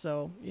read this,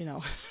 so,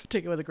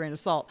 take it with a grain of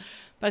salt.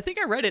 But I think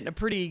I read it in a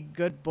pretty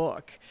good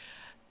book.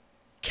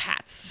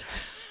 Cats.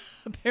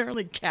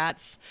 Apparently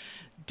cats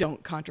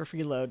don't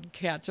contra-freeload.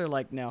 Cats are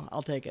like, no,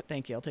 I'll take it.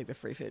 Thank you. I'll take the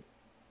free food.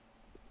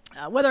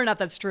 Whether or not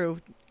that's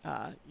true,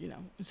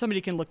 somebody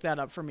can look that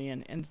up for me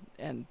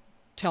and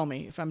tell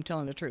me if I'm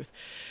telling the truth.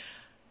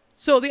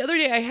 So the other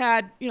day I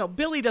had,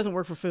 Billy doesn't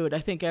work for food. I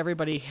think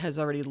everybody has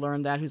already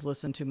learned that who's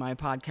listened to my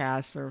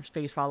podcasts or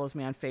follows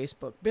me on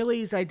Facebook.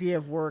 Billy's idea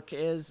of work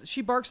is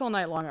she barks all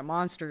night long at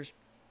monsters,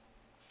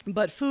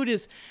 but food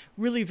is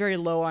really very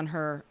low on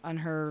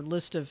her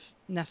list of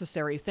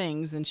necessary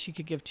things, and she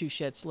could give two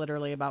shits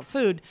literally about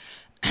food.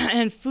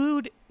 And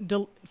food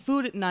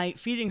at night,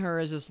 feeding her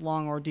is this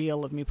long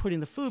ordeal of me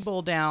putting the food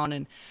bowl down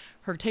and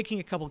her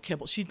taking a couple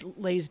kibbles. She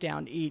lays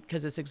down to eat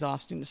because it's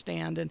exhausting to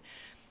stand, and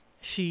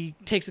she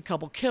takes a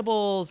couple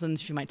kibbles and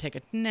she might take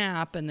a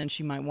nap, and then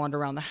she might wander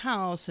around the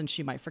house and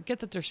she might forget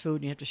that there's food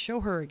and you have to show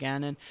her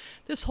again. And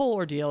this whole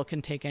ordeal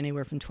can take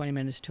anywhere from 20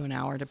 minutes to an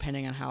hour,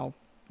 depending on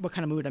what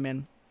kind of mood I'm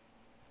in.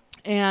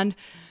 And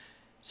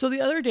so the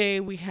other day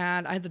I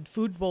had the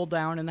food bowl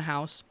down in the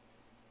house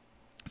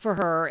for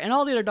her, and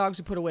all the other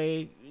dogs are put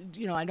away.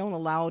 I don't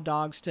allow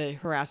dogs to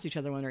harass each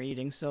other when they're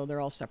eating, so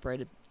they're all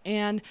separated.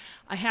 And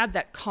I had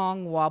that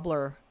Kong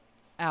wobbler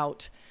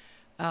out.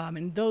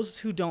 And those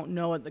who don't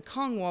know it, the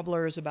Kong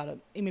wobbler is about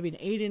maybe an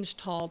 8-inch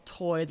tall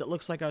toy that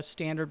looks like a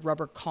standard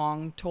rubber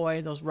Kong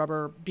toy, those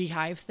rubber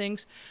beehive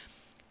things.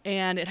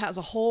 And it has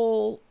a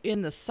hole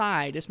in the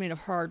side. It's made of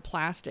hard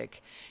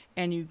plastic.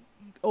 And you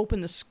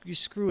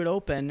screw it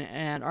open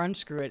or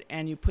unscrew it,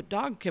 and you put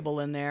dog kibble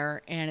in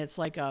there. And it's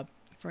like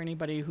for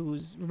anybody who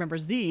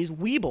remembers these,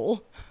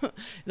 Weeble.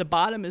 The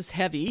bottom is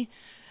heavy.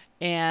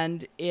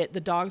 And the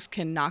dogs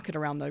can knock it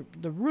around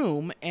the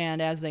room,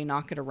 and as they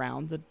knock it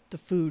around, the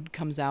food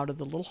comes out of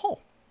the little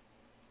hole.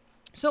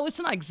 So it's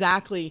not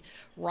exactly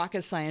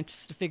rocket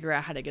science to figure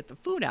out how to get the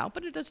food out,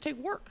 but it does take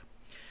work.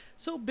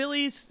 So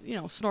Billy's,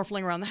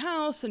 snorkeling around the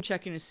house and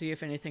checking to see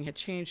if anything had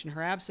changed in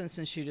her absence,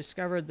 and she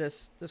discovered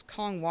this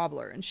Kong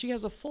wobbler, and she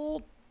has a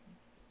full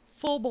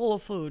bowl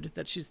of food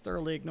that she's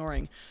thoroughly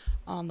ignoring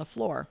on the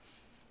floor.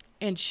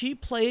 And she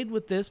played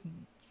with this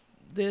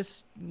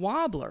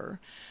wobbler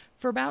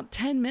for about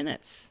 10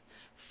 minutes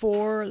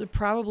for the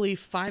probably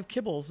 5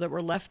 kibbles that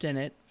were left in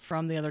it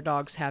from the other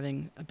dogs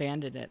having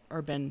abandoned it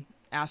or been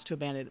asked to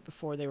abandon it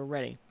before they were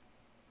ready.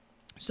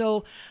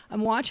 So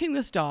I'm watching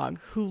this dog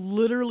who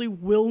literally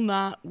will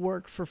not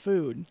work for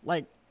food,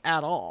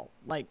 at all,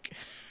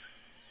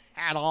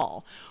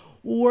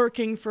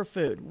 working for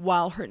food,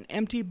 while her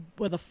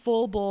with a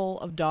full bowl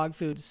of dog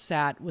food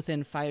sat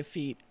within 5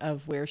 feet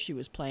of where she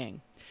was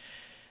playing.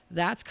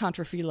 That's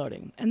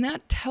contra-freeloading. And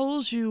that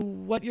tells you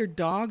what your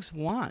dogs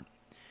want.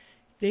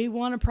 They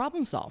want to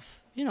problem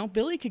solve.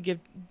 Billy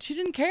she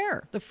didn't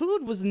care. The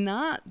food was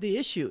not the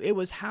issue. It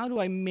was, how do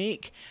I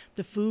make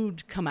the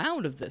food come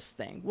out of this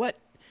thing? What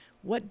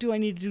do I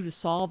need to do to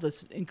solve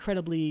this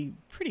incredibly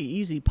pretty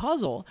easy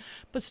puzzle,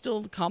 but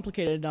still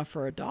complicated enough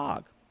for a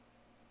dog?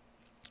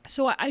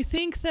 So I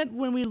think that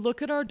when we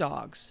look at our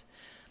dogs,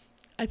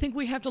 I think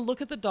we have to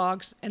look at the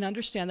dogs and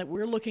understand that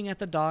we're looking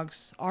at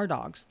our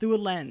dogs, through a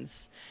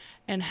lens.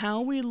 And how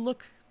we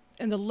look,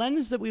 and the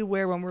lens that we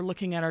wear when we're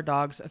looking at our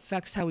dogs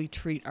affects how we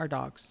treat our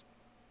dogs.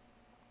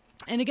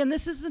 And again,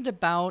 this isn't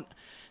about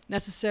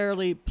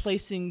necessarily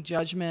placing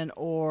judgment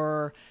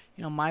or,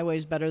 my way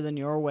is better than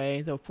your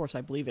way, though of course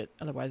I believe it.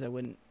 Otherwise I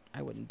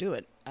wouldn't do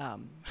it.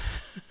 I'm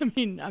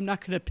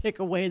not going to pick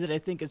a way that I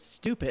think is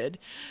stupid.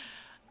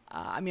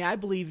 I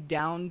believe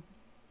down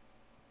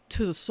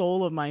to the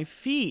sole of my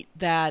feet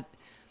that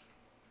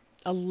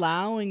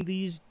allowing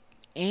these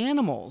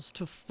animals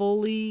to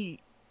fully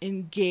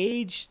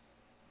engage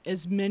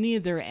as many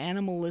of their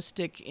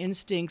animalistic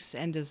instincts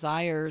and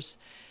desires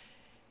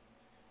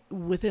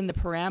within the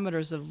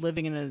parameters of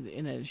living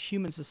in a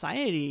human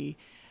society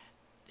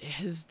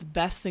is the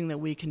best thing that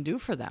we can do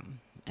for them.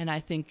 And I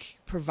think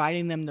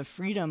providing them the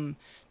freedom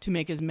to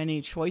make as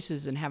many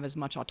choices and have as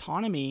much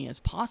autonomy as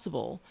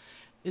possible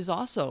is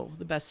also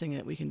the best thing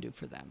that we can do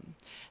for them.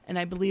 And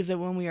I believe that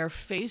when they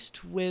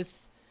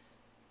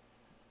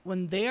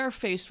are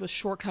faced with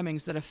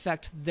shortcomings that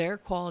affect their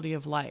quality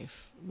of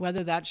life,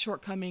 whether that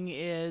shortcoming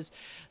is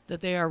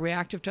that they are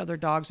reactive to other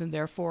dogs and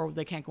therefore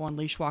they can't go on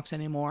leash walks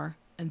anymore,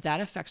 and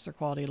that affects their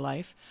quality of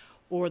life,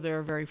 or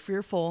they're very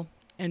fearful,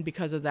 and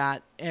because of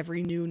that,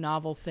 every new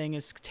novel thing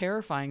is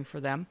terrifying for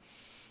them,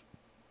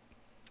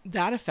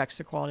 that affects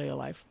the quality of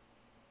life.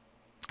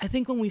 I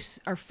think when we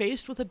are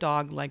faced with a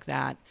dog like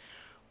that,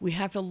 we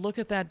have to look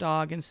at that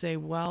dog and say,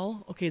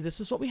 well, okay,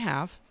 this is what we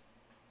have.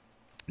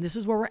 This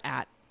is where we're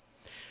at.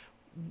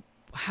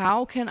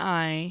 How can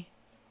I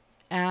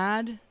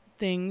add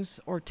things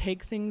or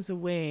take things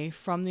away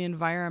from the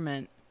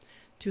environment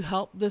to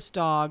help this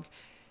dog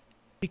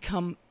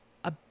become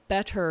a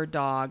better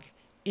dog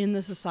in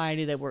the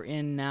society that we're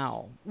in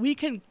now? We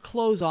can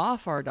close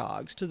off our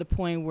dogs to the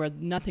point where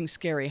nothing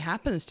scary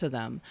happens to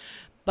them,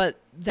 but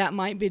that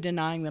might be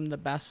denying them the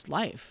best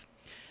life.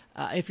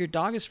 If your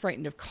dog is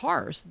frightened of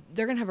cars,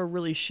 they're going to have a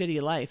really shitty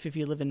life if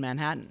you live in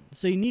Manhattan.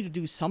 So you need to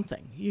do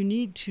something. You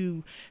need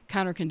to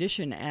counter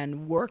condition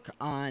and work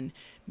on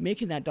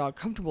making that dog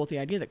comfortable with the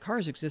idea that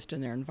cars exist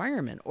in their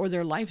environment or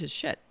their life is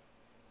shit.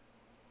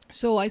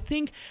 So I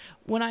think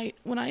when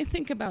I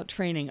think about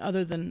training,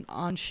 other than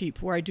on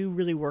sheep, where I do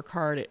really work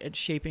hard at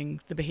shaping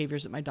the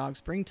behaviors that my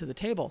dogs bring to the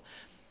table,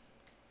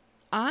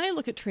 I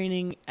look at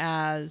training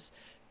as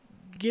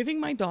giving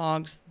my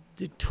dogs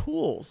the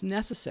tools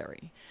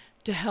necessary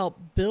to help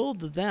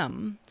build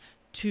them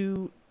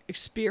to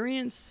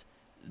experience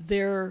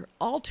their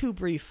all too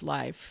brief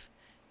life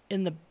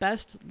in the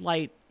best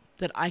light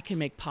that I can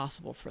make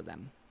possible for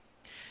them.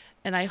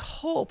 And I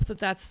hope that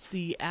that's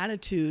the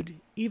attitude,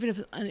 even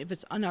if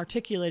it's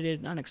unarticulated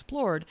and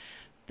unexplored,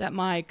 that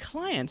my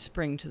clients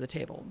bring to the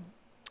table.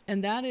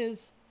 And that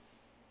is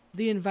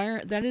the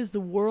environment, that is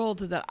the world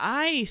that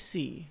I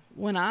see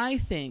when I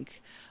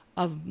think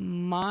of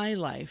my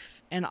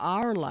life and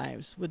our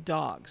lives with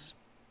dogs.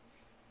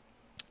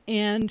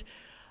 And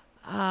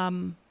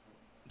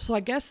so I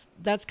guess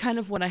that's kind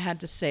of what I had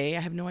to say. I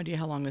have no idea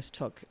how long this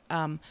took.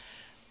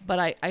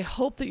 But I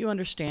hope that you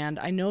understand.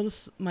 I know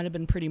this might have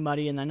been pretty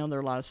muddy, and I know there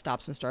are a lot of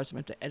stops and starts. I'm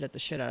going to have to edit the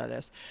shit out of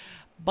this.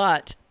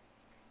 But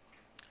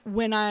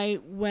when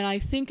I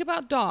think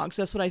about dogs,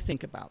 that's what I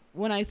think about.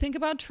 When I think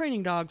about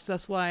training dogs,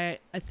 that's why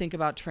I think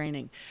about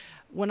training.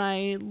 When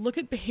I look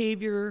at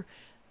behavior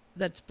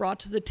that's brought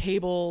to the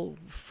table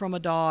from a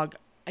dog,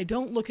 I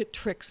don't look at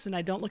tricks and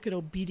I don't look at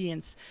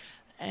obedience.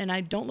 And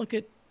I don't look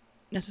at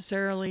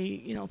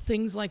necessarily,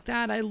 things like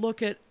that. I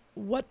look at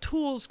what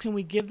tools can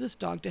we give this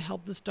dog to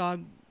help this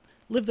dog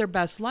live their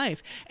best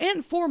life.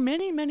 And for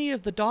many, many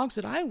of the dogs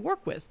that I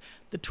work with,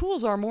 the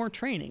tools are more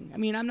training. I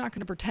mean, I'm not going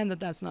to pretend that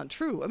that's not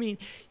true. I mean,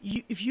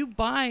 if you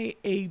buy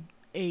a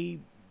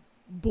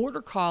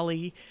border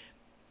collie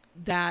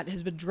that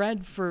has been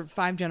bred for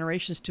 5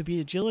 generations to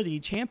be agility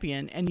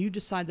champion, and you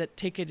decide that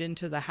take it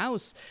into the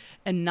house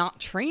and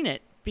not train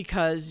it,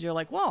 because you're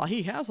like, well,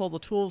 he has all the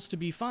tools to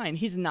be fine.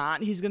 He's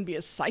not. He's going to be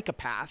a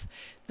psychopath.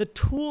 The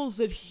tools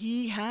that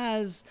he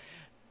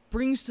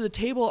brings to the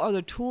table are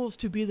the tools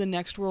to be the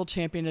next world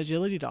champion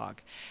agility dog.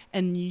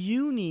 And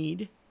you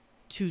need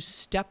to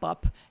step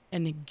up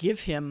and give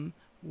him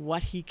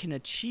what he can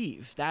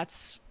achieve.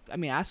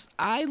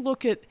 I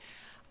look at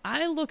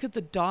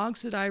the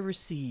dogs that I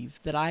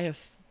receive that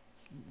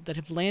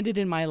have landed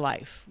in my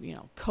life,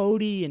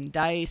 Cody and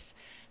Dice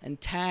and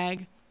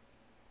Tag,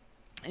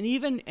 and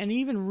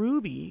even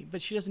Ruby, but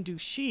she doesn't do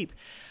sheep.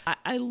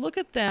 I look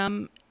at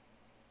them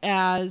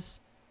as,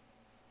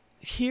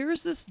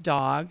 here's this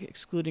dog,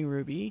 excluding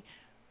Ruby,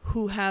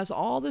 who has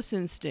all this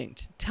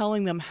instinct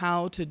telling them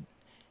how to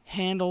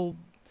handle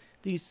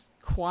these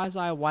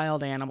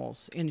quasi-wild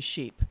animals in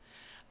sheep.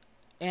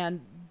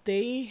 And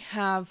they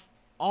have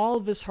all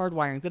of this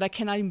hardwiring that I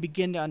cannot even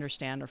begin to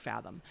understand or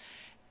fathom,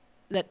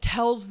 that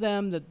tells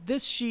them that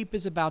this sheep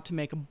is about to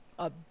make a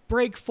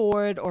break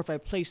for it, or if I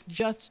place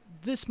just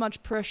this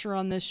much pressure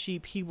on this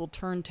sheep, he will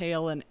turn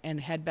tail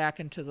and head back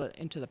into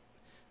the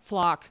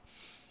flock.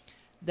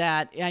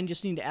 That I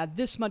just need to add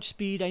this much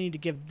speed, I need to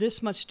give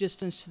this much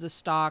distance to the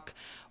stock,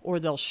 or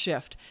they'll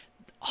shift.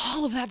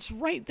 All of that's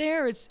right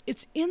there.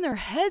 It's in their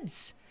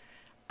heads.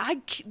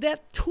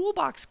 That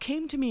toolbox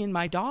came to me in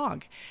my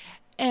dog,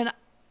 and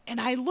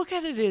I look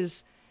at it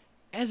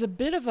as a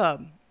bit of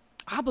a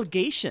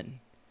obligation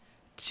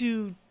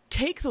to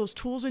take those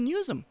tools and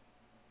use them.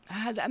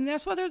 I mean,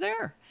 that's why they're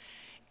there.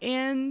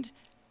 And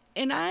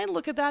I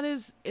look at that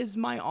as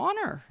my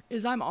honor.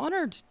 I'm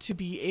honored to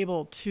be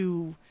able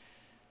to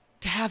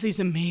have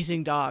these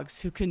amazing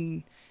dogs who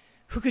can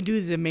do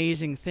these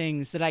amazing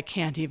things that I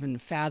can't even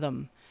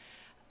fathom.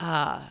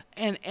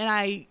 And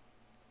I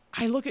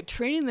look at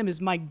training them as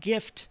my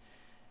gift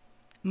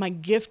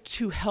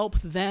to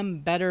help them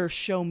better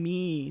show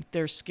me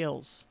their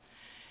skills.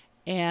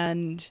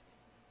 And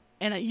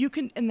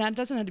that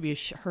doesn't have to be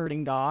a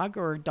herding dog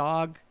or a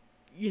dog,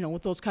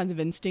 with those kinds of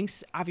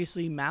instincts.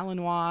 Obviously,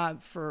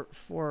 Malinois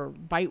for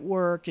bite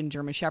work and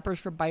German Shepherds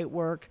for bite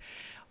work,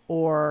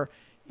 or,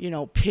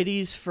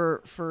 pitties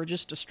for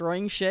just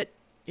destroying shit.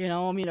 A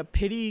lot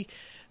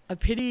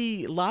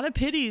of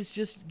pitties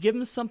just give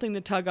them something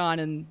to tug on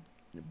and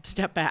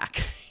step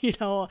back.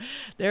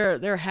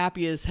 They're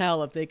happy as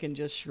hell if they can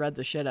just shred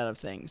the shit out of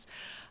things.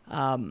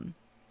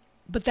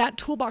 But that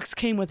toolbox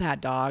came with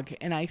that dog,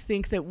 and I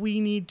think that we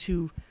need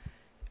to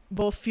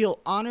both feel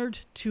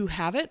honored to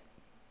have it,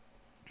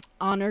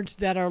 honored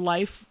that our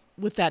life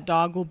with that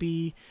dog will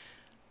be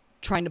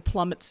trying to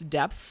plumb its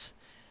depths,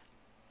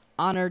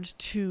 honored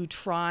to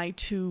try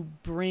to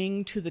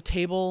bring to the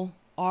table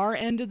our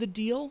end of the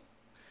deal.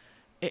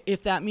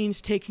 If that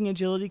means taking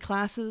agility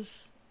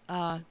classes,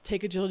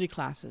 take agility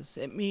classes.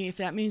 If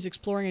that means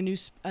exploring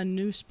a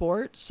new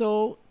sport.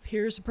 So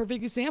here's a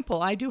perfect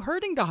example. I do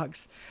herding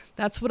dogs.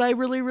 That's what I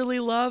really, really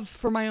love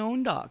for my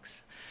own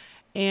dogs.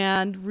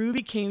 And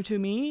Ruby came to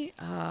me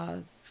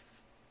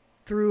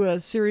through a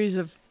series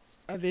of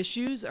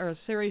issues, or a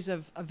series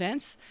of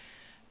events,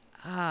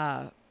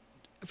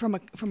 from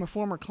a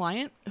former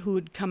client who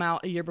had come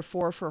out a year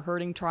before for a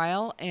herding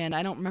trial. And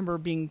I don't remember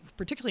being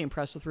particularly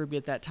impressed with Ruby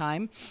at that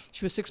time.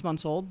 She was 6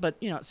 months old, but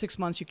at 6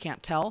 months you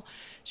can't tell.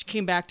 She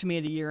came back to me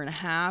at a year and a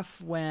half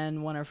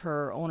when one of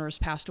her owners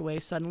passed away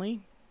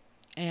suddenly.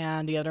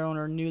 And the other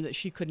owner knew that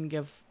she couldn't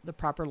give the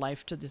proper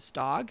life to this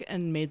dog,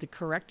 and made the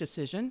correct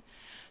decision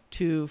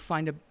to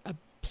find a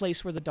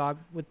place where the dog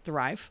would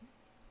thrive,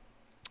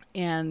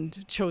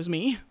 and chose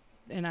me.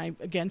 And I,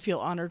 again, feel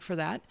honored for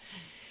that.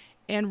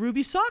 And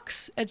Ruby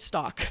sucks at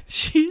stock.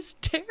 She's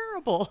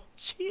terrible.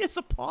 She is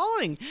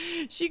appalling.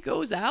 She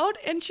goes out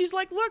and she's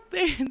like, look,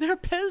 they're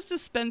Pez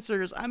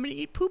dispensers. I'm going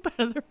to eat poop out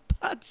of their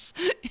butts.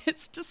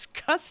 It's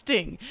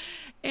disgusting.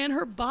 And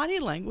her body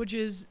language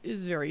is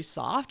very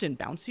soft and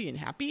bouncy and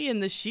happy.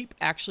 And the sheep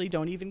actually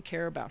don't even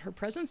care about her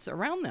presence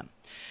around them.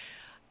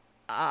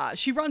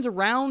 She runs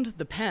around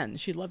the pen.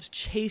 She loves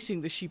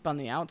chasing the sheep on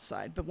the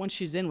outside. But once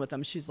she's in with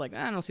them, she's like,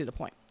 I don't see the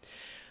point.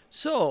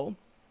 So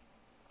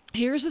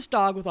here's this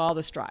dog with all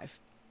this drive,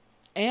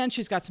 and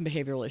she's got some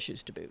behavioral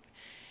issues to boot.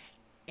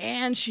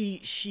 And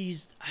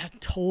she's a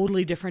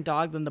totally different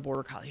dog than the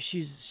Border Collie.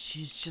 She's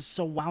just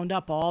so wound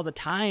up all the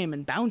time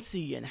and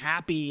bouncy and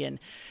happy and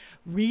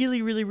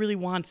really, really, really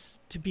wants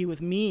to be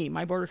with me.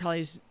 My Border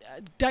Collies,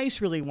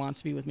 Dice really wants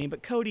to be with me,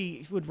 but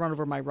Cody would run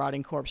over my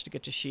rotting corpse to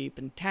get to sheep,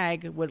 and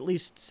Tag would at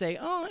least say,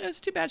 oh, it's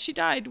too bad she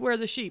died. Where are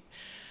the sheep?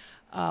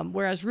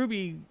 Whereas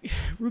Ruby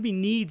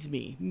needs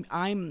me.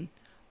 I'm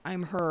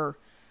her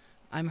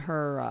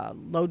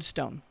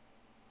lodestone.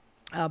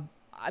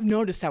 I've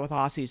noticed that with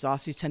Aussies.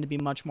 Aussies tend to be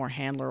much more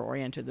handler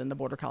oriented than the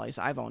Border Collies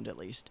I've owned, at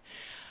least.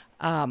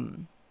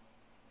 And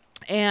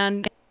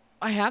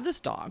I have this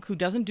dog who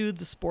doesn't do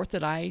the sport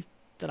that I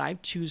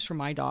choose for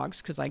my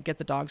dogs, because I get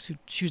the dogs who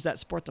choose that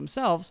sport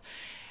themselves.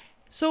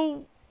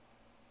 So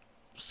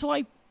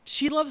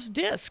she loves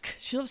disc.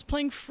 She loves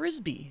playing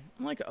Frisbee.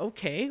 I'm like,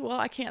 okay, well,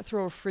 I can't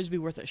throw a Frisbee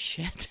worth of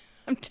shit.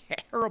 I'm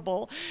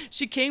terrible.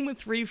 She came with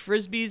 3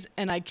 Frisbees,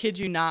 and I kid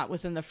you not,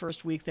 within the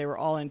first week, they were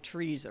all in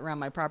trees around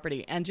my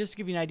property. And just to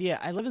give you an idea,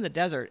 I live in the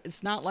desert.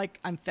 It's not like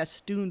I'm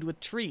festooned with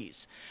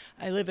trees.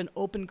 I live in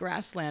open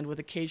grassland with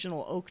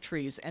occasional oak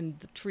trees, and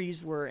the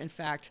trees were, in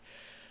fact,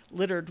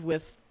 littered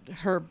with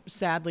her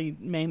sadly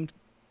maimed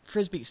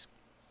Frisbees.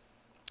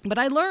 But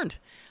I learned.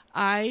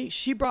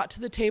 She brought to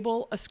the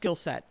table a skill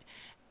set,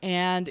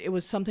 and it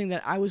was something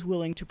that I was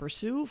willing to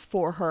pursue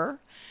for her.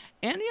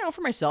 And, for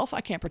myself,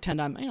 I can't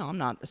pretend I'm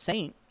not a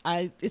saint.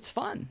 It's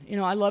fun.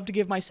 I love to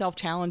give myself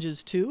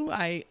challenges too.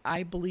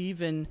 I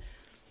believe in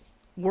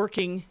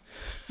working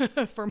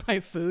for my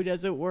food,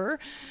 as it were.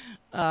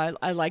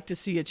 I like to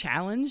see a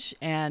challenge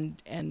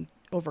and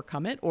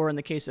overcome it, or in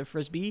the case of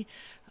Frisbee,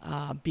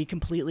 be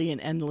completely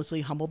and endlessly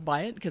humbled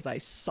by it, because I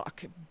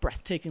suck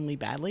breathtakingly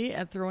badly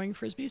at throwing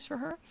Frisbees for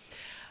her.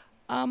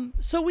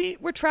 So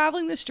we're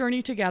traveling this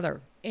journey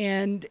together.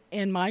 And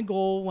my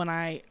goal when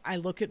I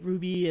look at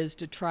Ruby is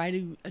to try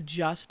to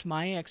adjust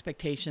my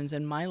expectations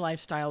and my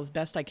lifestyle as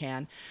best I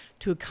can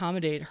to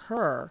accommodate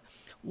her,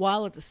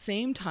 while at the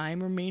same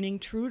time remaining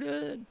true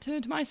to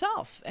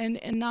myself and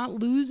not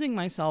losing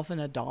myself in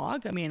a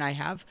dog. I mean, I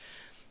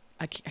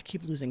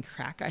keep losing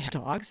track. I have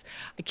dogs.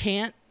 I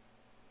can't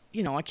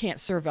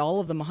serve all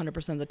of them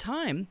 100% of the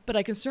time, but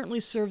I can certainly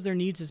serve their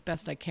needs as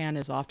best I can,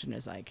 as often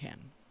as I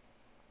can.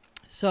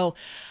 So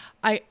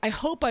I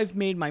hope I've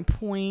made my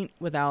point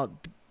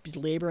without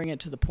belaboring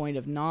it to the point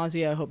of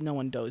nausea. I hope no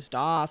one dozed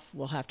off.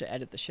 We'll have to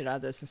edit the shit out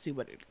of this and see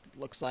what it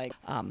looks like.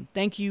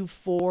 Thank you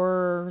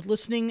for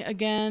listening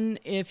again.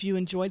 If you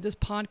enjoyed this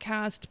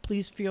podcast,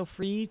 please feel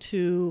free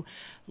to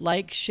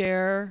like,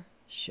 share,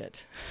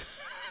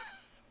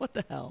 what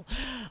the hell?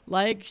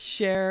 Like,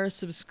 share,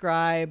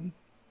 subscribe,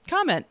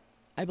 comment,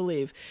 I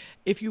believe.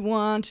 If you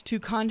want to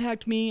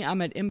contact me,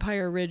 I'm at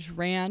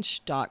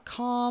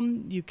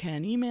empireridgeranch.com. You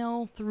can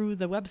email through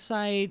the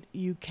website.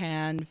 You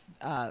can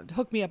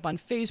hook me up on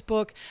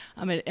Facebook.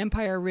 I'm at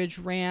Empire Ridge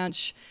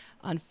Ranch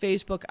on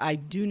Facebook. I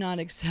do not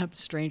accept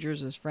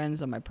strangers as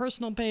friends on my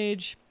personal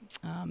page.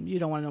 You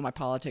don't want to know my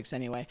politics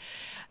anyway.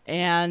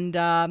 And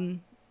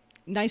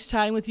nice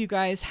chatting with you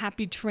guys.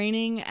 Happy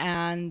training,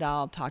 and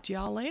I'll talk to you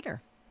all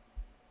later.